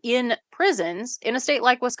in prisons in a state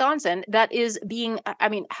like Wisconsin that is being, I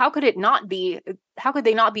mean, how could they not be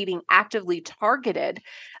being actively targeted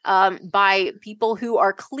by people who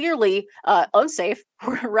are clearly unsafe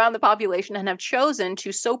around the population and have chosen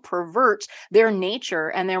to so pervert their nature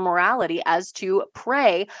and their morality as to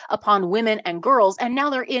prey upon women and girls. And now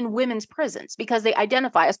they're in women's prisons because they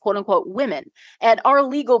identify as quote unquote women. And our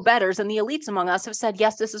legal betters and the elites among us have said,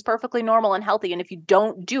 yes, this is perfectly normal and healthy. And if you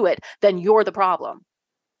don't do it, then you're the problem.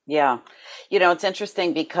 Yeah. You know, it's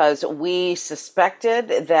interesting because we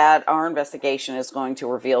suspected that our investigation is going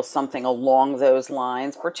to reveal something along those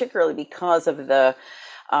lines, particularly because of the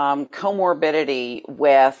comorbidity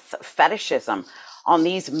with fetishism. on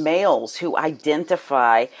these males who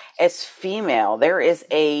identify as female. There is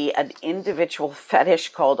an individual fetish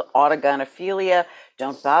called autogynephilia.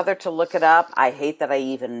 Don't bother to look it up. I hate that I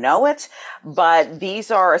even know it, but these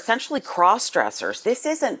are essentially cross-dressers. This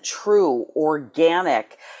isn't true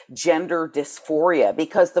organic gender dysphoria,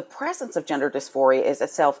 because the presence of gender dysphoria is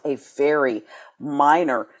itself a very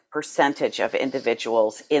minor percentage of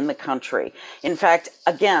individuals in the country. In fact,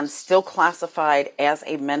 again, still classified as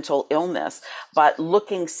a mental illness, but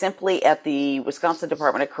looking simply at the Wisconsin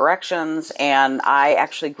Department of Corrections, and I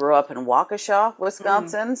actually grew up in Waukesha,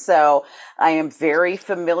 Wisconsin, so I am very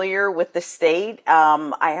familiar with the state.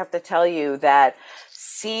 I have to tell you that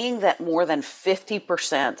seeing that more than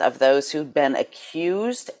 50% of those who've been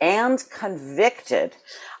accused and convicted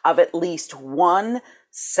of at least one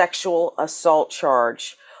sexual assault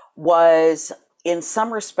charge was in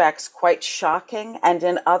some respects quite shocking, and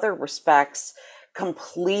in other respects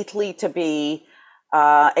completely to be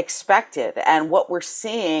expected. And what we're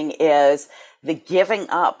seeing is the giving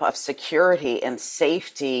up of security and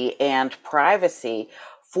safety and privacy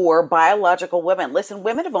for biological women. Listen,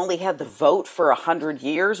 women have only had the vote for 100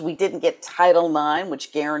 years. We didn't get Title IX,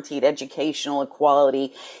 which guaranteed educational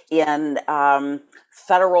equality in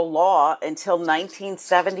federal law, until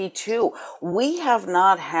 1972. We have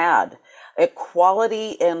not had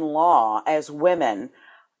equality in law as women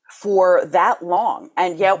for that long.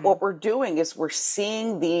 And yet what we're doing is we're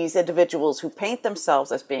seeing these individuals who paint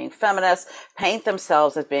themselves as being feminists, paint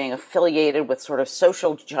themselves as being affiliated with sort of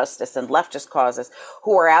social justice and leftist causes,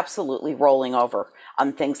 who are absolutely rolling over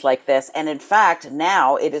on things like this. And in fact,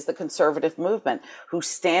 now it is the conservative movement who's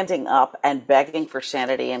standing up and begging for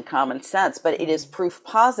sanity and common sense. But it is proof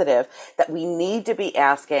positive that we need to be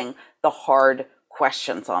asking the hard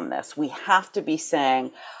questions on this. We have to be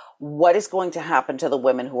saying, what is going to happen to the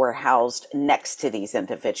women who are housed next to these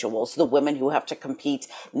individuals, the women who have to compete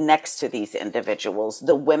next to these individuals,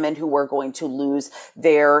 the women who are going to lose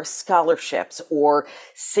their scholarships or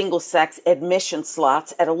single-sex admission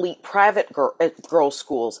slots at elite private girls'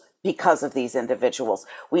 schools because of these individuals?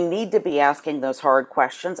 We need to be asking those hard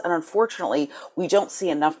questions, and unfortunately, we don't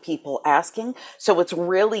see enough people asking. So it's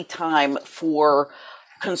really time for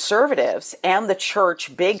conservatives and the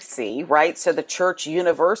church, big C, right? So the church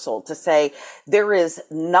universal, to say there is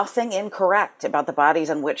nothing incorrect about the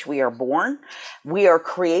bodies in which we are born. We are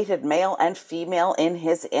created male and female in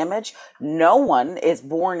his image. No one is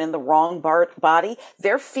born in the wrong body.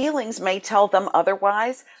 Their feelings may tell them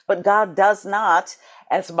otherwise, but God does not,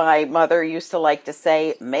 as my mother used to like to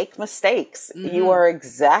say, make mistakes. Mm-hmm. You are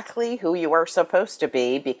exactly who you are supposed to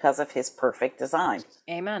be because of his perfect design.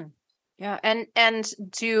 Amen. Yeah. And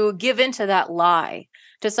to give into that lie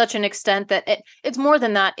to such an extent that it's more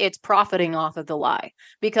than that, it's profiting off of the lie,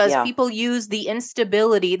 because people use the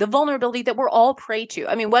instability, the vulnerability that we're all prey to.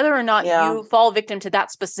 I mean, whether or not you fall victim to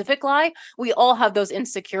that specific lie, we all have those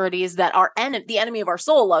insecurities that the enemy of our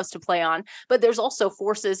soul loves to play on. But there's also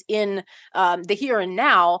forces in the here and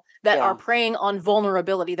now that are preying on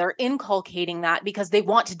vulnerability. They're inculcating that because they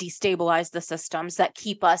want to destabilize the systems that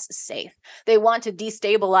keep us safe. They want to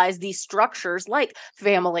destabilize these structures like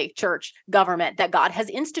family, church, government that God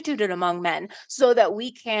has instituted among men, so that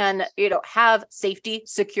we can, have safety,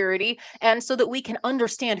 security, and so that we can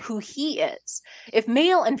understand who he is. If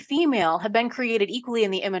male and female have been created equally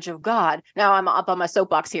in the image of God, now I'm up on my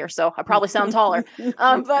soapbox here, so I probably sound taller,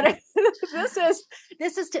 but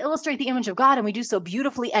this is to illustrate the image of God, and we do so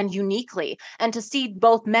beautifully and uniquely. And to see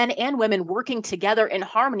both men and women working together in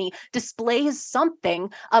harmony displays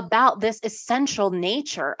something about this essential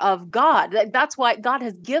nature of God. That's why God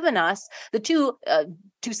has given us the two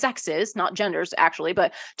sexes, not genders actually,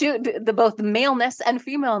 but both the maleness and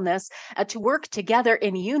femaleness to work together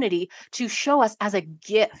in unity to show us as a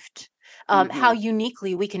gift. How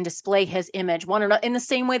uniquely we can display his image, one another, in the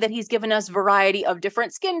same way that he's given us variety of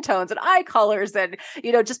different skin tones and eye colors and,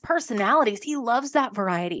 just personalities. He loves that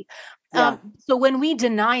variety. So when we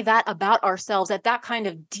deny that about ourselves at that kind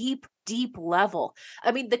of deep level,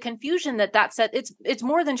 I mean, the confusion that set, it's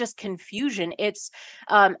more than just confusion. It's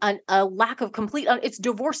a lack of complete, it's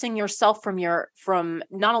divorcing yourself from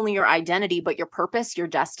not only your identity, but your purpose, your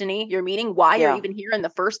destiny, your meaning, why you're even here in the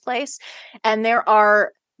first place. And there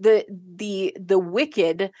are the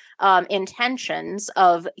wicked intentions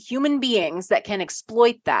of human beings that can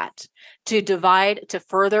exploit that to divide, to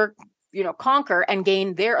further conquer and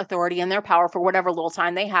gain their authority and their power for whatever little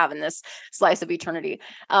time they have in this slice of eternity.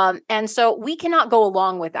 And so we cannot go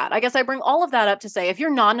along with that. I guess I bring all of that up to say, if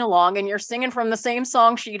you're nodding along and you're singing from the same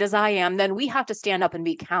song sheet as I am, then we have to stand up and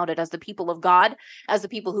be counted as the people of God, as the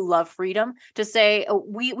people who love freedom, to say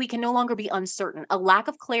we can no longer be uncertain. A lack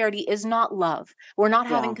of clarity is not love. We're not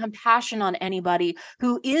having compassion on anybody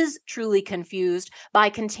who is truly confused by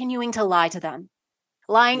continuing to lie to them.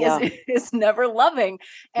 Lying is never loving.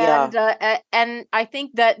 And and I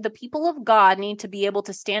think that the people of God need to be able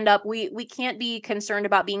to stand up. We can't be concerned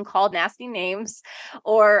about being called nasty names,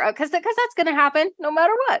 or because that's going to happen no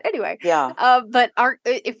matter what. Anyway, but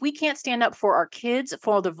if we can't stand up for our kids,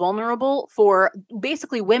 for the vulnerable, for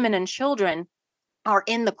basically women and children, are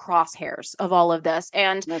in the crosshairs of all of this.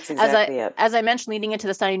 And that's exactly as I mentioned leading into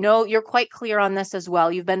this, I know you're quite clear on this as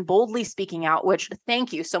well. You've been boldly speaking out, which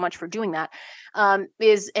thank you so much for doing that. And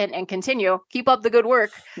continue, keep up the good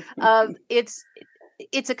work. It's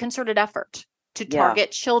a concerted effort to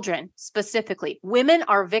target children specifically. Women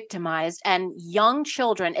are victimized, and young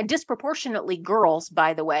children, and disproportionately girls,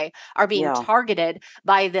 by the way, are being targeted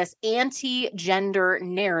by this anti-gender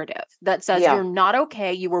narrative that says you're not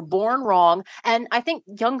okay, you were born wrong. And I think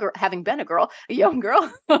having been a young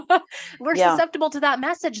girl, we're susceptible to that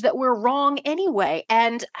message that we're wrong anyway.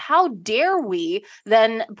 And how dare we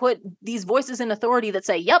then put these voices in authority that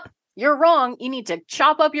say, yep, you're wrong. You need to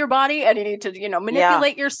chop up your body, and you need to,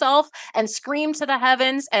 manipulate yourself and scream to the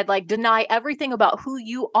heavens and deny everything about who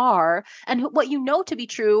you are and what you know to be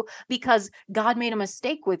true because God made a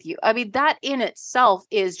mistake with you. I mean, that in itself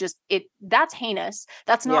is that's heinous.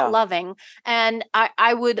 That's not loving. And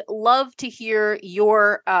I would love to hear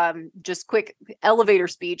your just quick elevator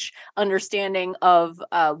speech understanding of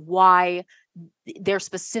why they're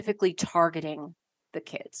specifically targeting the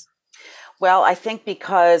kids. Well, I think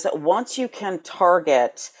because once you can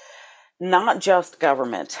target not just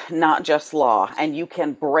government, not just law, and you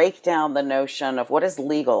can break down the notion of what is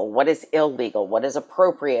legal, what is illegal, what is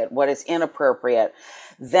appropriate, what is inappropriate,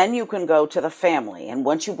 then you can go to the family. And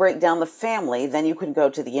once you break down the family, then you can go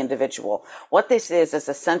to the individual. What this is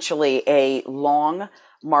essentially a long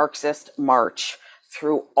Marxist march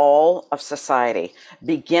through all of society,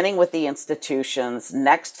 beginning with the institutions,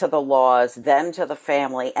 next to the laws, then to the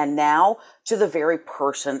family, and now to the very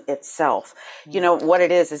person itself. What it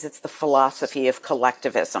is it's the philosophy of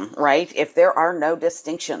collectivism, right? If there are no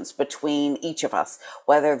distinctions between each of us,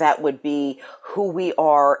 whether that would be who we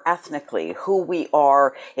are ethnically, who we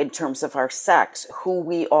are in terms of our sex, who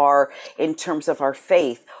we are in terms of our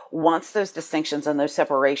faith, once those distinctions and those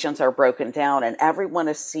separations are broken down and everyone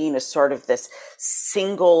is seen as sort of this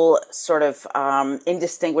single sort of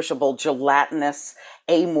indistinguishable gelatinous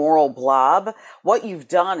amoral blob, what you've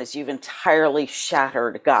done is you've entirely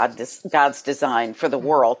shattered God's design for the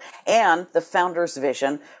world and the founders'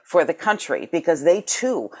 vision for the country, because they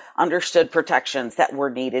too understood protections that were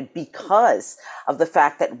needed because of the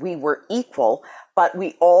fact that we were equal, but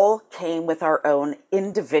we all came with our own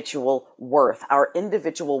individual worth. Our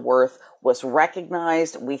individual worth was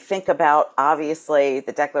recognized. We think about, obviously,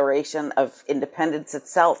 the Declaration of Independence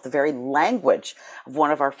itself, the very language of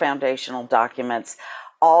one of our foundational documents.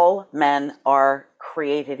 All men are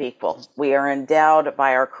created equal. We are endowed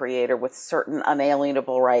by our Creator with certain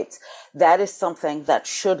unalienable rights. That is something that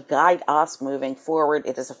should guide us moving forward.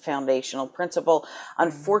 It is a foundational principle.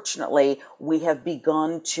 Unfortunately, we have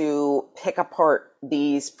begun to pick apart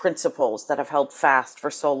these principles that have held fast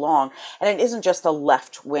for so long. And it isn't just a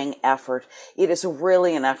left-wing effort. It is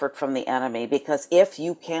really an effort from the enemy, because if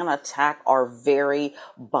you can attack our very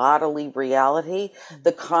bodily reality,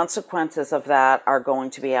 the consequences of that are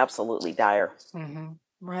going to be absolutely dire. Mm-hmm.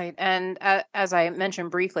 Right. And as I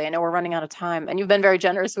mentioned briefly, I know we're running out of time, and you've been very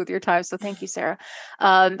generous with your time. So thank you, Sarah.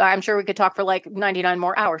 I'm sure we could talk for 99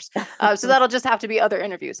 more hours. So that'll just have to be other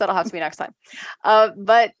interviews. That'll have to be next time.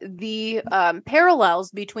 But the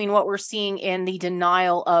parallels between what we're seeing in the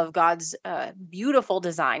denial of God's beautiful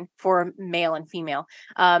design for male and female,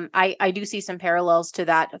 I do see some parallels to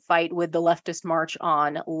that fight with the leftist march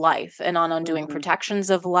on life and on undoing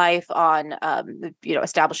protections of life, on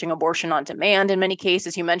establishing abortion on demand in many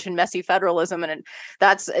cases. You mentioned messy federalism, and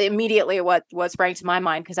that's immediately what sprang to my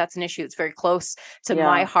mind, because that's an issue that's very close to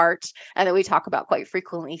my heart and that we talk about quite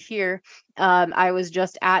frequently here. I was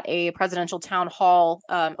just at a presidential town hall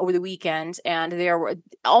over the weekend, and there were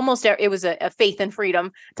it was a faith and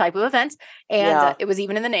freedom type of event, and it was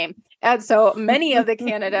even in the name. And so many of the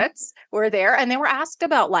candidates were there, and they were asked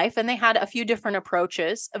about life, and they had a few different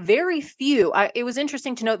approaches. Very few. It was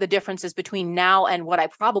interesting to note the differences between now and what I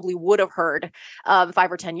probably would have heard 5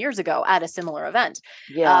 or 10 years ago at a similar event.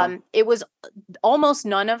 It was almost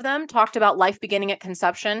none of them talked about life beginning at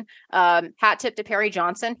conception. Hat tip to Perry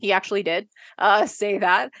Johnson. He actually did say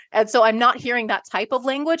that. And so I'm not hearing that type of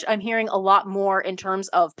language. I'm hearing a lot more in terms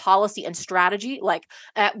of policy and strategy. Like,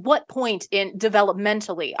 at what point in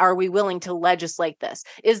developmentally are we willing to legislate this?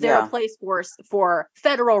 Is there a place for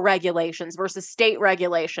federal regulations versus state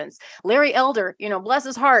regulations? Larry Elder, bless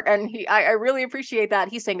his heart, and I really appreciate that.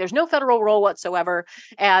 He's saying there's no federal role whatsoever.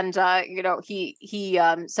 And, he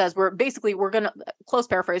says we're going to, close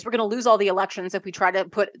paraphrase, we're going to lose all the elections if we try to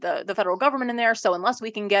put the federal government in there. So unless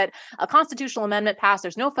we can get a constitutional amendment passed,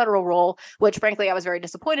 there's no federal role, which frankly, I was very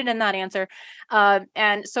disappointed in that answer.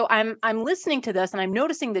 And so I'm listening to this and I'm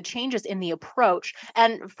noticing the changes in the approach.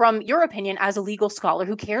 And from your opinion, as a legal scholar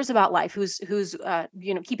who cares about life, who's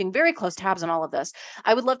keeping very close tabs on all of this,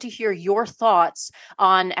 I would love to hear your thoughts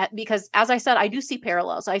on, because as I said, I do see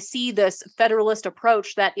parallels. I see this federalist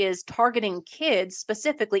approach that is targeting kids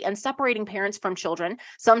specifically and separating parents from children.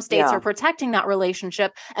 Some states are protecting that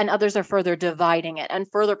relationship, and others are further dividing it and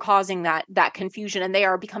further causing that confusion. And they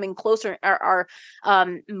are becoming closer, are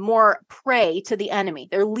more prey to the enemy.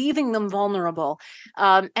 They're leaving them vulnerable.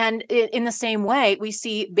 And in the same way, we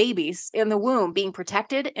see babies in the womb being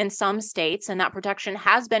protected in some states, and that protection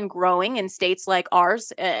has been growing in states like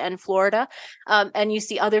ours and Florida. And you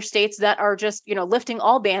see other states that are just, lifting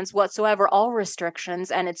all bans whatsoever, all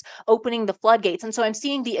restrictions, and it's opening the floodgates. And so I'm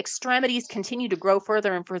seeing the extremities continue to grow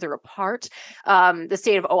further and further apart. The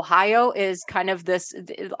state of Ohio is kind of this,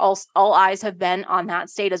 all eyes have been on that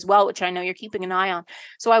state as well, which I know you're keeping an eye on.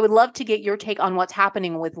 So I would love to get your take on what's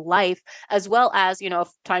happening with life, as well as, if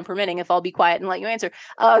time permitting, if I'll be quiet and let you answer,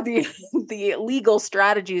 the legal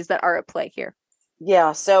strategies that are at play here.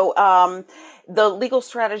 Yeah. So the legal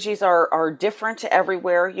strategies are different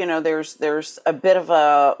everywhere. There's a bit of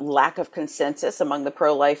a lack of consensus among the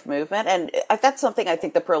pro-life movement. And that's something I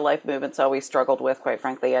think the pro-life movement's always struggled with, quite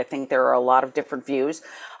frankly. I think there are a lot of different views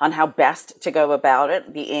on how best to go about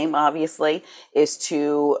it. The aim, obviously, is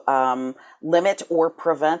to limit or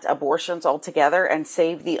prevent abortions altogether and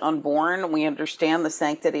save the unborn. We understand the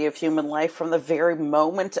sanctity of human life from the very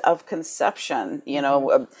moment of conception.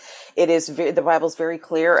 It is the Bible's very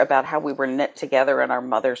clear about how we were knit together in our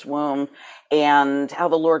mother's womb and how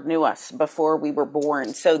the Lord knew us before we were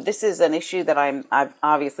born. So this is an issue that I'm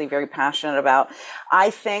obviously very passionate about. I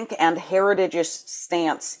think, and Heritage's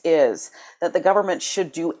stance is, that the government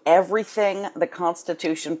should do everything the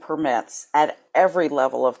Constitution permits at every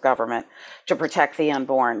level of government to protect the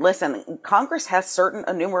unborn. Listen, Congress has certain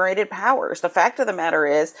enumerated powers. The fact of the matter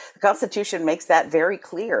is, the Constitution makes that very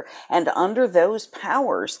clear. And under those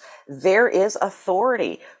powers, there is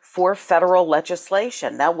authority for federal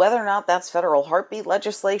legislation. Now, whether or not that's federal heartbeat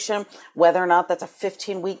legislation, whether or not that's a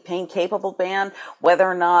 15-week pain-capable ban, whether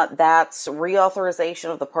or not that's reauthorization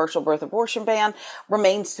of the partial birth abortion ban,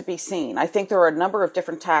 remains to be seen. I think there are a number of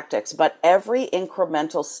different tactics, but every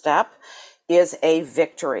incremental step is a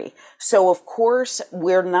victory. So, of course,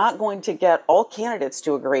 we're not going to get all candidates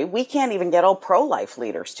to agree. We can't even get all pro-life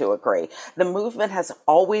leaders to agree. The movement has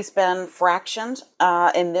always been fractioned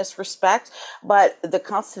in this respect, but the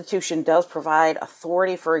Constitution does provide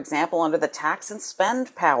authority, for example, under the tax and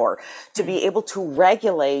spend power, to be able to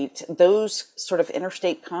regulate those sort of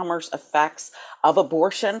interstate commerce effects of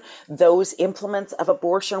abortion, those implements of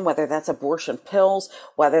abortion, whether that's abortion pills,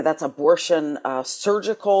 whether that's abortion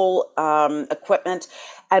surgical equipment,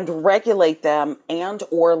 and regulate them and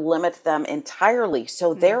or limit them entirely.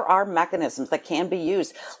 So there are mechanisms that can be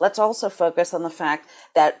used. Let's also focus on the fact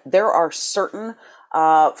that there are certain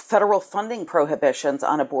federal funding prohibitions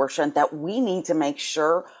on abortion that we need to make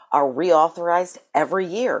sure are reauthorized every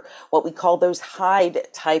year. What we call those Hyde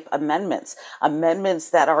type amendments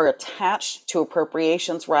that are attached to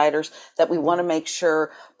appropriations riders that we want to make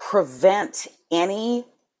sure prevent any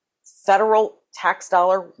federal tax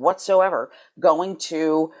dollar whatsoever going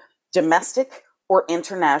to domestic or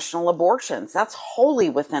international abortions. That's wholly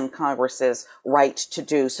within Congress's right to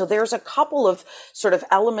do. So there's a couple of sort of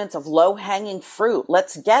elements of low-hanging fruit.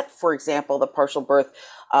 Let's get, for example, the partial birth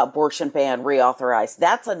abortion ban reauthorized.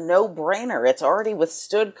 That's a no-brainer. It's already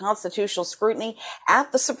withstood constitutional scrutiny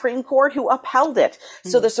at the Supreme Court, who upheld it.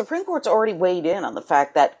 So the Supreme Court's already weighed in on the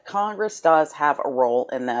fact that Congress does have a role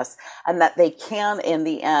in this, and that they can, in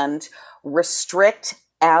the end, restrict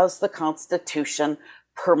as the Constitution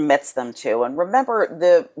permits them to. And remember,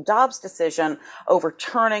 the Dobbs decision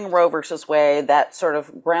overturning Roe versus Wade, that sort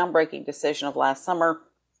of groundbreaking decision of last summer,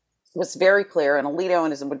 was very clear. And Alito,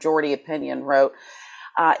 in his majority opinion, wrote,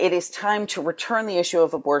 it is time to return the issue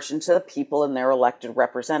of abortion to the people and their elected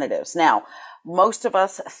representatives. Now, most of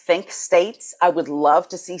us think states. I would love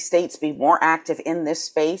to see states be more active in this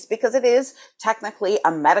space because it is technically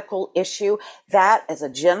a medical issue that, as a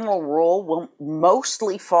general rule, will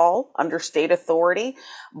mostly fall under state authority.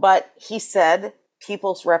 But he said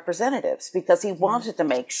people's representatives, because he wanted to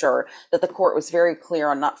make sure that the court was very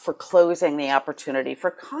clear on not foreclosing the opportunity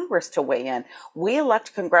for Congress to weigh in. We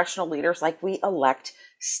elect congressional leaders like we elect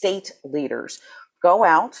state leaders. Go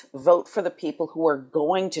out, vote for the people who are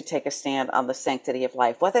going to take a stand on the sanctity of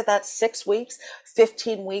life, whether that's 6 weeks,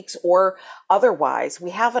 15 weeks, or otherwise.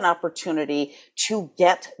 We have an opportunity to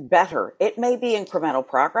get better. It may be incremental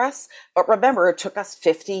progress, but remember, it took us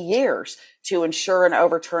 50 years to ensure an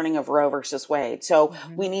overturning of Roe versus Wade. So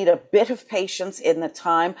we need a bit of patience in the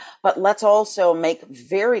time, but let's also make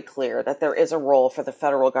very clear that there is a role for the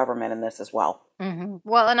federal government in this as well. Mm-hmm.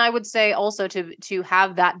 Well, and I would say also to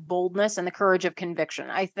have that boldness and the courage of conviction.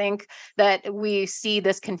 I think that we see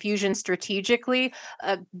this confusion strategically,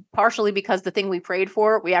 partially because the thing we prayed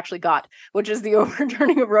for, we actually got, which is the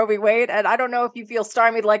overturning of Roe v. Wade. And I don't know if you feel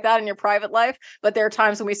stymied like that in your private life, but there are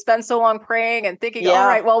times when we spend so long praying and thinking, all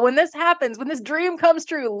right, well, when this happens, when this dream comes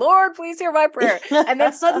true, Lord, please hear my prayer. And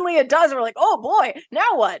then suddenly it does. And we're like, oh boy,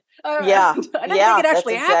 now what? I didn't think it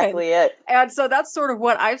actually happened. Exactly it. And so that's sort of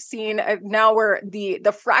what I've seen now, where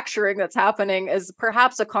the fracturing that's happening is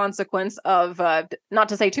perhaps a consequence of, not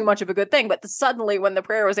to say too much of a good thing, but suddenly when the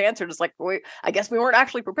prayer was answered, it's like, I guess we weren't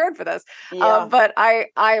actually prepared for this. But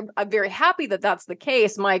I'm very happy that that's the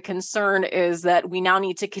case. My concern is that we now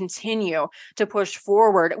need to continue to push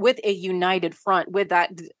forward with a united front, with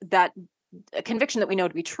that a conviction that we know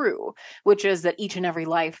to be true, which is that each and every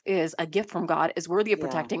life is a gift from God, is worthy of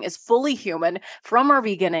protecting, is fully human from our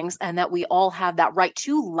beginnings, and that we all have that right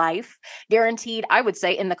to life guaranteed, I would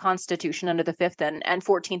say, in the Constitution under the 5th and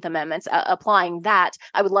 14th Amendments. Applying that,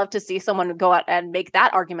 I would love to see someone go out and make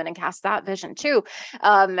that argument and cast that vision too.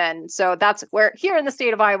 And so that's where, here in the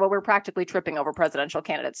state of Iowa, we're practically tripping over presidential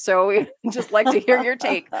candidates. So we just like to hear your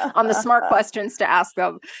take on the smart questions to ask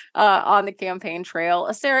them on the campaign trail.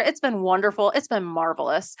 Sarah, it's been wonderful. It's been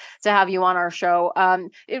marvelous to have you on our show.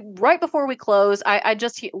 Right before we close, I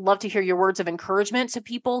just love to hear your words of encouragement to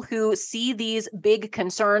people who see these big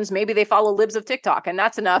concerns. Maybe they follow libs of TikTok, and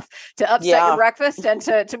that's enough to upset your breakfast and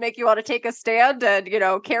to make you want to take a stand and,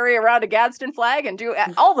 carry around a Gadsden flag and do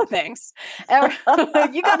all the things.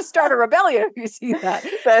 You got to start a rebellion if you see that.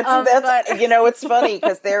 That's it's funny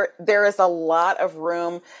because there is a lot of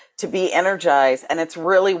room to be energized, and it's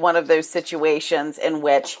really one of those situations in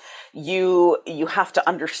which you have to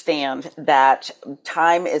understand that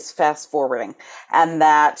time is fast forwarding, and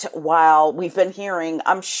that while we've been hearing,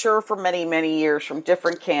 I'm sure for many, many years from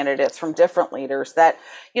different candidates, from different leaders, that,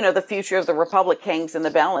 the future of the Republic hangs in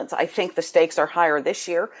the balance. I think the stakes are higher this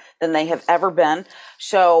year than they have ever been.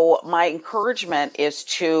 So my encouragement is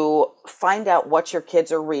to find out what your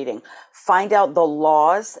kids are reading. Find out the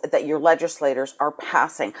laws that your legislators are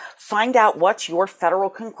passing. Find out what your federal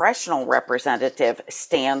congressional representative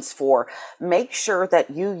stands for. Make sure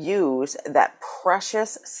that you use that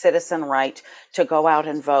precious citizen right to go out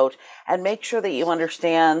and vote. And make sure that you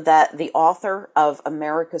understand that the author of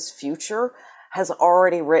America's future has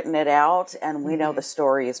already written it out, and we know the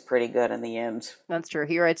story is pretty good in the end. That's true.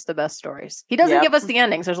 He writes the best stories. He doesn't give us the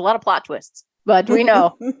endings. There's a lot of plot twists. But we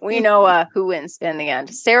know who wins in the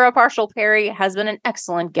end. Sarah Parshall Perry has been an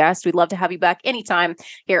excellent guest. We'd love to have you back anytime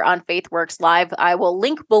here on FaithWorks Live. I will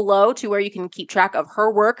link below to where you can keep track of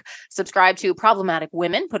her work. Subscribe to Problematic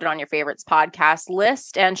Women. Put it on your favorites podcast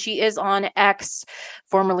list. And she is on X,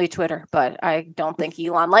 formerly Twitter. But I don't think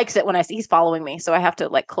Elon likes it when I see he's following me. So I have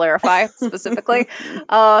to clarify specifically.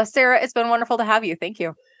 Sarah, it's been wonderful to have you. Thank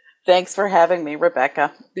you. Thanks for having me,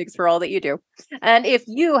 Rebecca. Thanks for all that you do. And if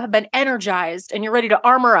you have been energized and you're ready to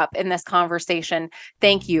armor up in this conversation,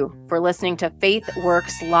 thank you for listening to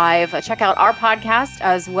FaithWorks Live. Check out our podcast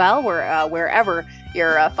as well, wherever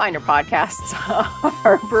your finer podcasts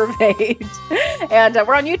are purveyed. And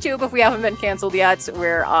we're on YouTube if we haven't been canceled yet.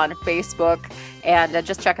 We're on Facebook. And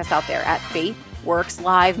just check us out there at FaithWorks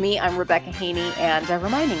Live. I'm Rebecca Haney, and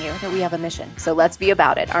reminding you that we have a mission. So let's be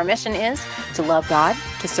about it. Our mission is to love God,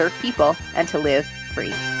 to serve people, and to live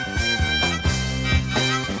free.